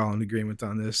glad we're all in agreement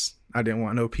on this. I didn't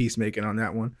want no peacemaking on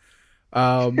that one.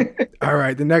 All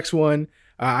right, the next one.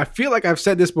 I feel like I've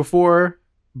said this before,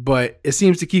 but it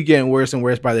seems to keep getting worse and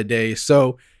worse by the day.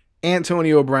 So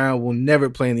Antonio Brown will never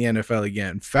play in the NFL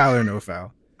again. Foul or no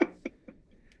foul?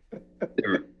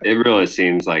 It really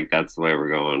seems like that's the way we're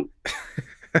going.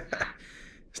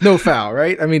 It's no foul,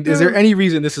 right? I mean, is there any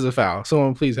reason this is a foul?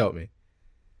 Someone please help me.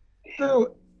 Dude,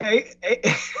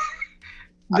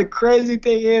 the crazy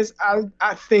thing is,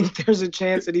 I think there's a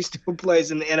chance that he still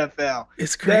plays in the NFL.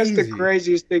 It's crazy. That's the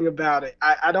craziest thing about it.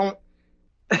 I don't.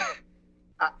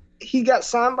 He got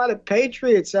signed by the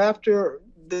Patriots after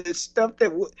the stuff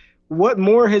that. What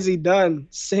more has he done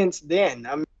since then?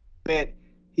 I mean,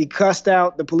 he cussed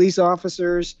out the police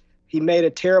officers. He made a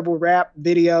terrible rap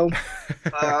video.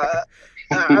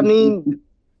 I mean,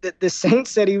 the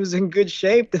Saints said he was in good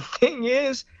shape. The thing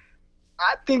is,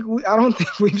 I don't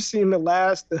think we've seen the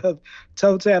last of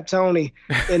Toe Tap Tony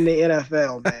in the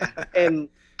NFL, man.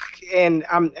 And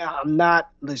I'm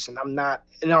not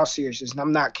in all seriousness.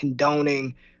 I'm not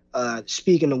condoning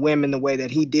speaking to women the way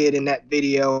that he did in that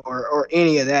video or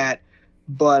any of that.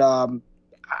 But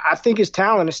I think his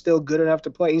talent is still good enough to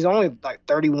play. He's only like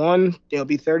 31. He'll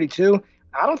be 32.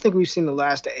 I don't think we've seen the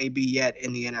last of AB yet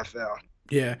in the NFL.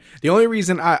 Yeah. The only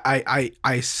reason I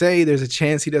say there's a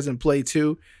chance he doesn't play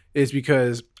too is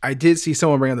because I did see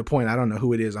someone bring up the point. I don't know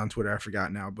who it is on Twitter. I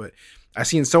forgot now, but I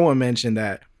seen someone mention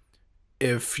that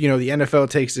if, the NFL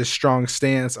takes this strong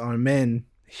stance on men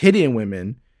hitting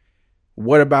women,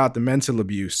 what about the mental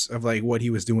abuse of like what he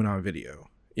was doing on video?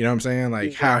 You know what I'm saying?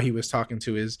 Like how he was talking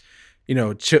to his,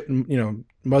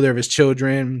 mother of his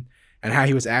children and how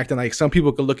he was acting. Like some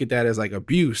people could look at that as like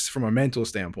abuse from a mental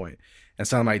standpoint. And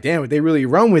so I'm like, damn, if they really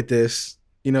run with this,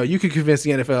 you could convince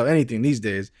the NFL of anything these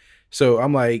days. So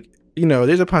I'm like,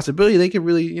 there's a possibility they could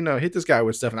really, hit this guy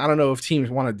with stuff. And I don't know if teams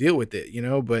want to deal with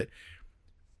it, but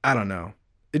I don't know.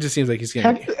 It just seems like he's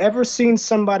getting. Have you ever seen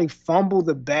somebody fumble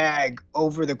the bag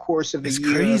over the course of a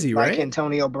year? Crazy, like right?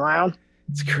 Antonio Brown.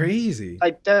 It's crazy.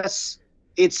 Like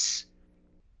it's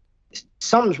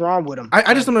something's wrong with him.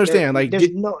 I just don't understand. Like,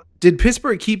 did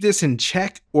Pittsburgh keep this in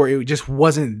check, or it just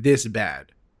wasn't this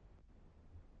bad?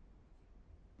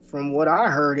 From what I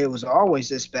heard, it was always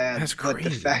this bad. That's crazy. But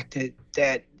the fact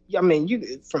that I mean,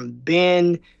 you from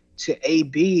Ben to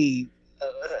AB.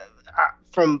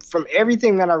 From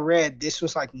everything that I read, this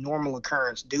was like normal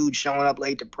occurrence. Dude showing up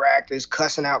late to practice,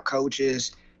 cussing out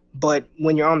coaches. But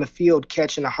when you're on the field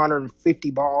catching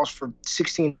 150 balls for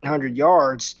 1,600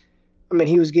 yards, I mean,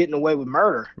 he was getting away with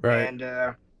murder. Right.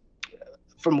 And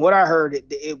from what I heard,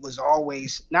 it was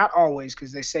always, not always,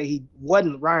 because they say he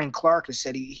wasn't, Ryan Clark has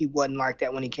said he wasn't like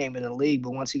that when he came in the league.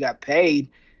 But once he got paid,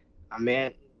 I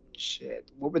mean, shit,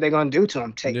 what were they going to do to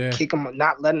him? Kick him,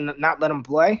 not let him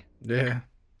play? Yeah.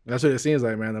 That's what it seems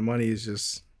like, man. The money is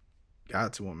just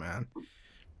got to him, man.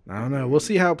 I don't know. We'll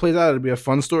see how it plays out. It'll be a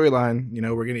fun storyline.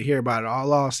 We're going to hear about it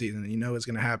all off season. It's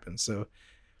going to happen. So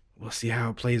we'll see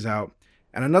how it plays out.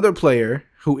 And another player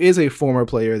who is a former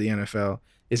player of the NFL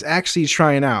is actually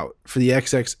trying out for the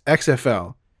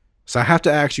XFL. So I have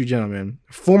to ask you, gentlemen,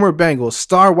 former Bengals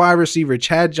star wide receiver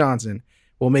Chad Johnson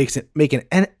will make an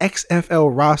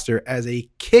XFL roster as a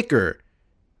kicker.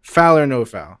 Foul or no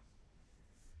foul?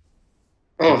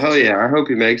 Oh, hell yeah. I hope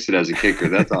he makes it as a kicker.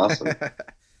 That's awesome.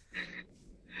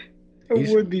 It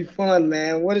would be fun,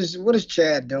 man. What is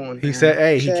Chad doing? He said,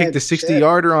 hey, he kicked a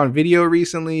 60-yarder on video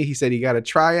recently. He said he got a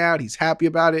tryout. He's happy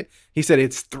about it. He said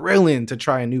it's thrilling to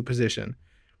try a new position.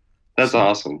 That's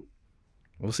awesome.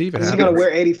 We'll see if it happens. Is he going to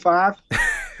wear 85?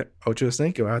 Ocho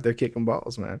Cinco out there kicking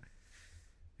balls, man.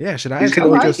 Yeah, should I ask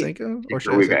Ocho Cinco? Or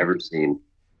should we've ever seen.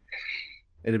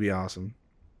 It'd be awesome.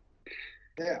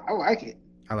 Yeah, I like it.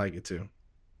 I like it too.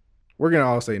 We're going to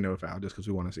all say no foul just because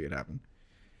we want to see it happen.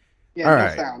 Yeah, all no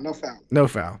right. foul, no foul. No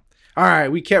foul. All right,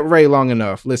 we kept Ray long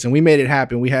enough. Listen, we made it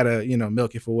happen. We had to,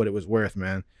 milk it for what it was worth,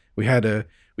 man. We had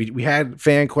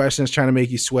fan questions trying to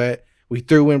make you sweat. We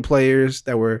threw in players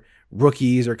that were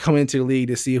rookies or coming into the league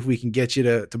to see if we can get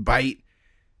you to bite.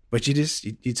 But you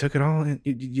took it all in.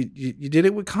 You did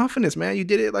it with confidence, man. You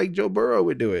did it like Joe Burrow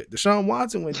would do it. Deshaun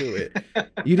Watson would do it.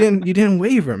 You didn't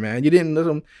waver, man. You didn't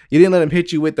let him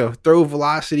hit you with the throw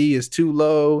velocity is too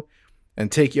low and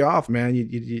take you off, man.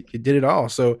 You did it all.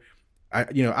 So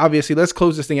obviously let's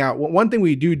close this thing out. One thing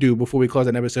we do before we close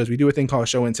an episode is we do a thing called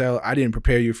show and tell. I didn't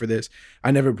prepare you for this.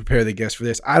 I never prepare the guests for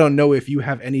this. I don't know if you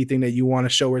have anything that you want to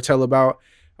show or tell about.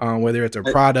 Whether it's a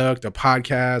product, a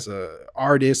podcast, a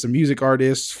artist, a music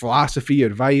artist, philosophy,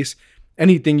 advice,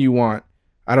 anything you want.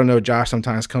 I don't know. Josh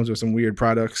sometimes comes with some weird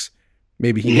products.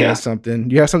 Maybe he has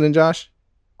something. You have something, Josh?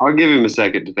 I'll give him a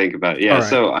second to think about it. Yeah. Right.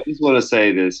 So I just want to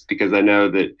say this because I know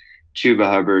that Chuba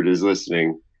Hubbard is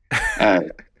listening.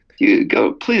 Please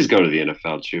go to the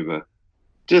NFL, Chuba.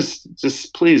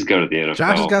 Just please go to the NFL.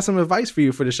 Josh has got some advice for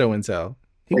you for the show and tell.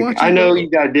 I know you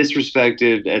got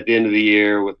disrespected at the end of the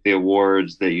year with the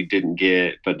awards that you didn't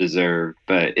get but deserved,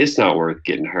 but it's not worth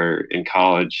getting hurt in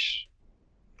college.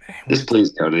 Just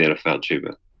please go to the NFL,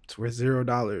 Chuba. It's worth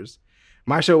 $0.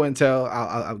 My show wouldn't tell.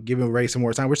 I'll give him Ray some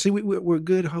more time. We're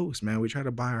good hosts, man. We try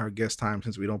to buy our guest time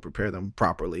since we don't prepare them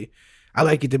properly. I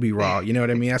like it to be raw. You know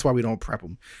what I mean? That's why we don't prep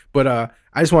them. But I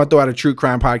just want to throw out a true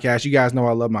crime podcast. You guys know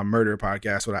I love my murder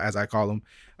podcast, as I call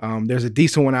them. There's a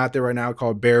decent one out there right now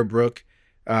called Bear Brook.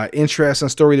 Interesting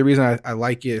story. The reason I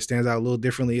like it stands out a little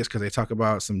differently is because they talk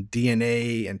about some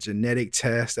DNA and genetic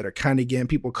tests that are kind of getting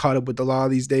people caught up with the law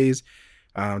these days.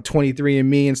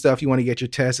 23andMe and stuff. You want to get your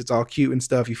test. It's all cute and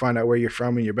stuff. You find out where you're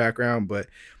from and your background, but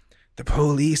the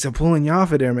police are pulling you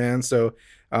off of there, man. So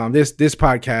this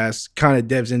podcast kind of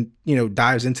dives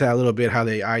into that a little bit, how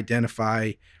they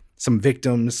identify some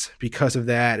victims because of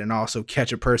that and also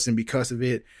catch a person because of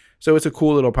it. So it's a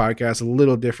cool little podcast, a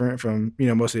little different from,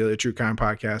 most of the other true crime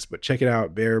podcasts, but check it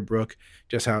out. Bear Brook,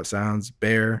 just how it sounds.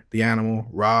 Bear, the animal,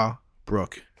 Raw,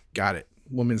 Brook. Got it.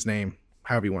 Woman's name,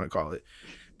 however you want to call it.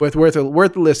 But it's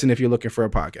worth a listen if you're looking for a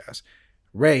podcast.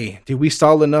 Ray, did we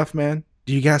stall enough, man?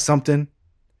 Do you got something?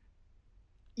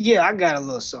 Yeah, I got a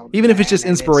little something. Even if it's just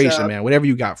inspiration, man, whatever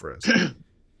you got for us.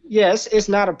 Yes, it's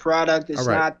not a product. It's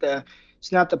not the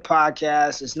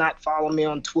podcast. It's not follow me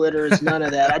on Twitter. It's none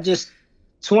of that.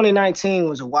 2019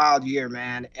 was a wild year,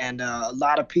 man, and a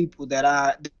lot of people that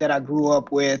I grew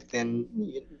up with, and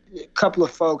a couple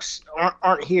of folks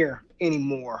aren't here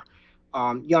anymore.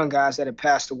 Young guys that have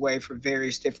passed away for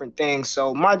various different things.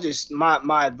 So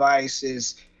my advice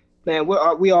is, man,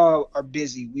 we all are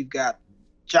busy. We've got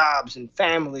jobs and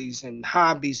families and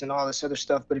hobbies and all this other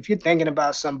stuff. But if you're thinking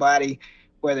about somebody,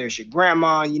 whether it's your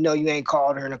grandma, you ain't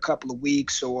called her in a couple of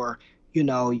weeks, or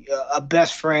a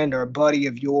best friend or a buddy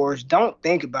of yours, don't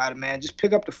think about it, man. Just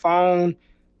pick up the phone,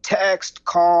 text,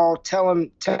 call, tell them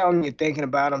you're thinking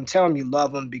about them, tell them you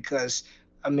love them, because,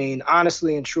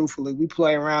 honestly and truthfully, we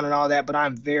play around and all that, but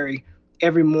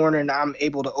every morning I'm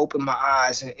able to open my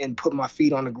eyes and put my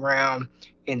feet on the ground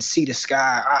and see the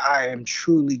sky. I am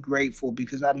truly grateful,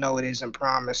 because I know it isn't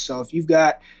promised. So if you've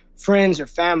got friends or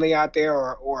family out there,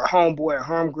 or a homeboy or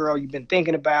homegirl you've been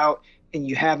thinking about and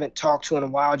you haven't talked to in a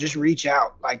while, just reach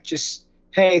out.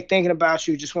 Hey, thinking about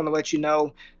you, just want to let you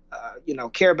know,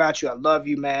 care about you. I love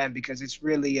you, man, because it's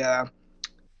really,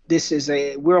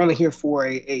 we're only here for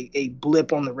a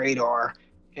blip on the radar.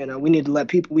 We need to let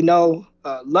people we know,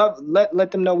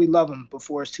 let them know we love them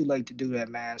before it's too late to do that,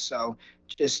 man. So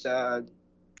just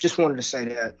wanted to say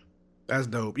that. That's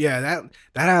dope. Yeah,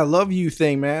 that I love you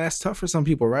thing, man. That's tough for some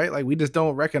people, right? Like, we just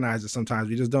don't recognize it sometimes.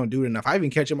 We just don't do it enough. I even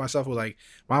catch it myself with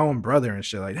my own brother and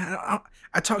shit. Like,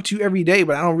 I talk to you every day,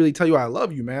 but I don't really tell you I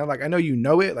love you, man. Like, I know you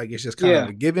know it. Like, it's just kind of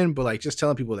a given, but just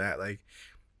telling people that,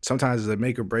 sometimes it's a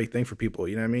make or break thing for people.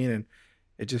 You know what I mean? And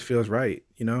it just feels right.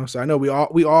 So I know we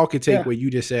all could take what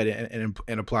you just said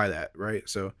and apply that, right?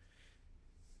 So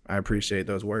I appreciate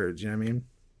those words. You know what I mean?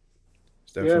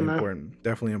 Definitely important.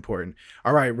 Definitely important.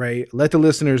 All right, Ray, let the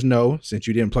listeners know, since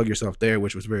you didn't plug yourself there,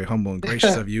 which was very humble and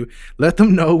gracious of you, let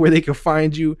them know where they can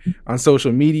find you on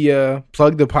social media,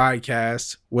 plug the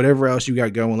podcast, whatever else you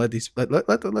got going. Let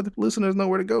the listeners know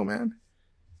where to go, man.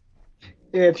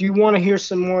 Yeah, if you want to hear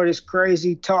some more of this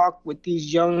crazy talk with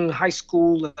these young high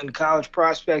school and college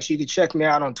prospects, you can check me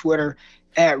out on Twitter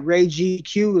at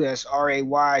RayGQ. That's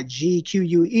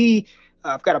RayGQUE.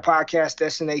 I've got a podcast,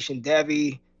 Destination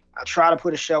Devi. I try to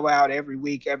put a show out every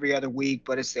week, every other week,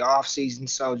 but it's the off season.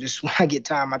 So just when I get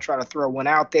time, I try to throw one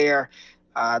out there.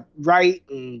 Write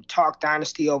and talk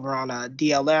Dynasty over on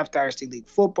DLF, Dynasty League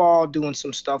Football, doing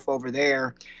some stuff over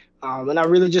there. And I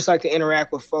really just like to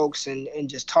interact with folks and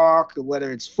just talk,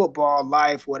 whether it's football,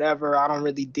 life, whatever. I don't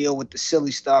really deal with the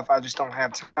silly stuff. I just don't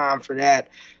have time for that.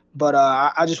 But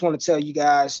I just want to tell you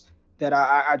guys that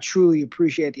I truly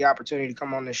appreciate the opportunity to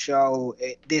come on the show.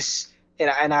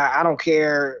 And I don't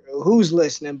care who's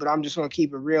listening, but I'm just going to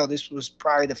keep it real. This was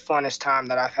probably the funnest time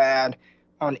that I've had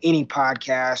on any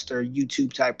podcast or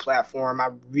YouTube type platform. I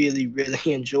really,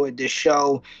 really enjoyed this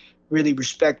show. Really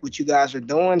respect what you guys are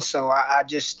doing. So I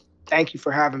just thank you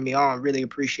for having me on. Really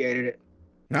appreciated it.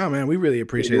 No, man, we really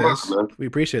appreciate this. We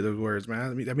appreciate those words, man.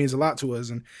 I mean, that means a lot to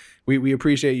us. And we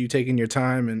appreciate you taking your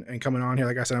time and coming on here.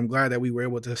 Like I said, I'm glad that we were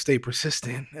able to stay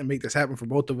persistent and make this happen for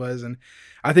both of us. And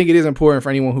I think it is important for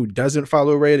anyone who doesn't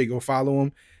follow Ray to go follow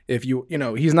him. If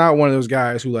he's not one of those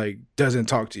guys who doesn't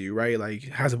talk to you, right? Like,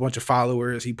 has a bunch of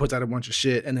followers. He puts out a bunch of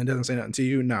shit and then doesn't say nothing to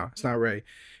you. No, it's not Ray.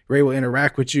 Ray will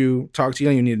interact with you, talk to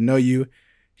you. You need to know you.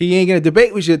 he ain't gonna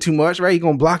debate with you too much, right? He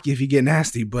gonna block you if you get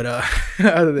nasty. But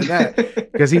other than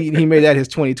that, because he made that his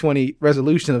 2020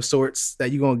 resolution of sorts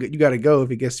that you got to go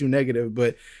if it gets too negative.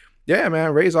 But yeah,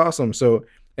 man, Ray's awesome. So,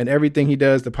 and everything he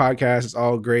does, the podcast is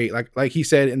all great. Like he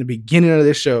said in the beginning of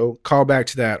this show, call back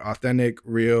to that, authentic,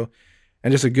 real,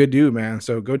 and just a good dude, man.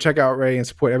 So go check out Ray and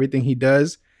support everything he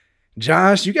does.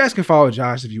 Josh, you guys can follow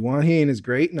Josh if you want. He ain't as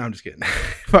great. No, I'm just kidding.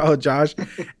 Follow Josh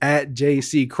at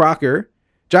JC Crocker.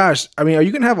 Josh, I mean, are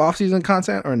you gonna have off-season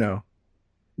content or no?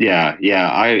 Yeah.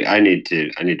 I need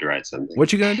to write something.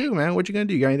 What you gonna do, man? What you gonna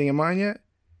do? You got anything in mind yet?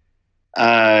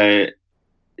 I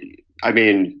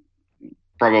mean,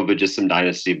 probably just some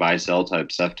dynasty buy sell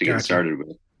type stuff to get started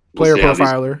with. Player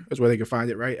Profiler is where they can find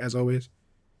it, right? As always.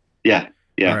 Yeah.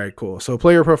 All right, cool. So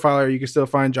Player Profiler, you can still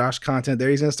find Josh content there.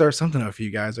 He's going to start something up for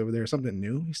you guys over there, something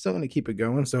new. He's still going to keep it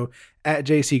going. So at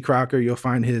JC Crocker, you'll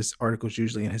find his articles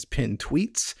usually in his pinned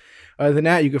tweets. Other than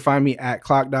that, you can find me at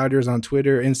Clock Dodgers on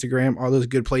Twitter, Instagram, all those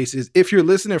good places. If you're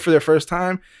listening for the first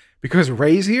time, because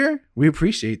Ray's here, we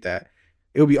appreciate that.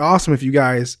 It would be awesome if you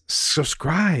guys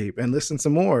subscribe and listen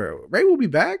some more. Ray will be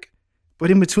back.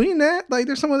 But in between that, like,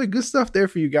 there's some other good stuff there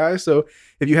for you guys. So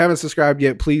if you haven't subscribed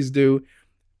yet, please do.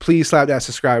 Please slap that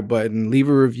subscribe button, leave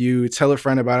a review, tell a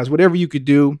friend about us. Whatever you could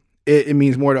do, it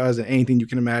means more to us than anything you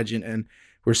can imagine. And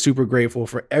we're super grateful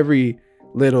for every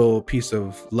little piece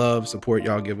of love, support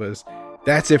y'all give us.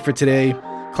 That's it for today.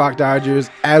 Clock Dodgers,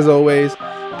 as always,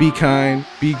 be kind,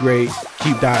 be great,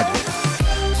 keep dodging.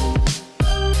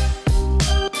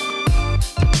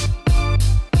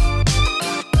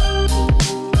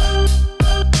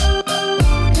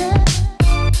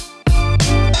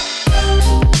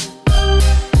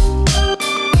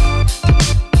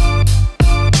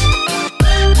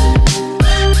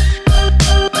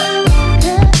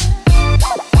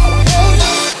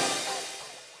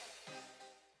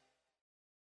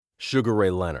 Sugar Ray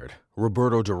Leonard,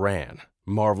 Roberto Duran,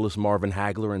 Marvelous Marvin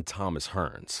Hagler, and Thomas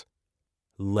Hearns.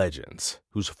 Legends,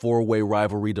 whose four-way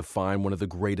rivalry defined one of the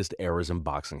greatest eras in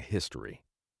boxing history.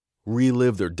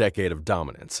 Relive their decade of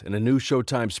dominance in a new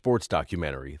Showtime sports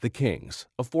documentary, The Kings,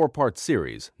 a 4-part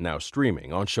series now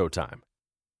streaming on Showtime.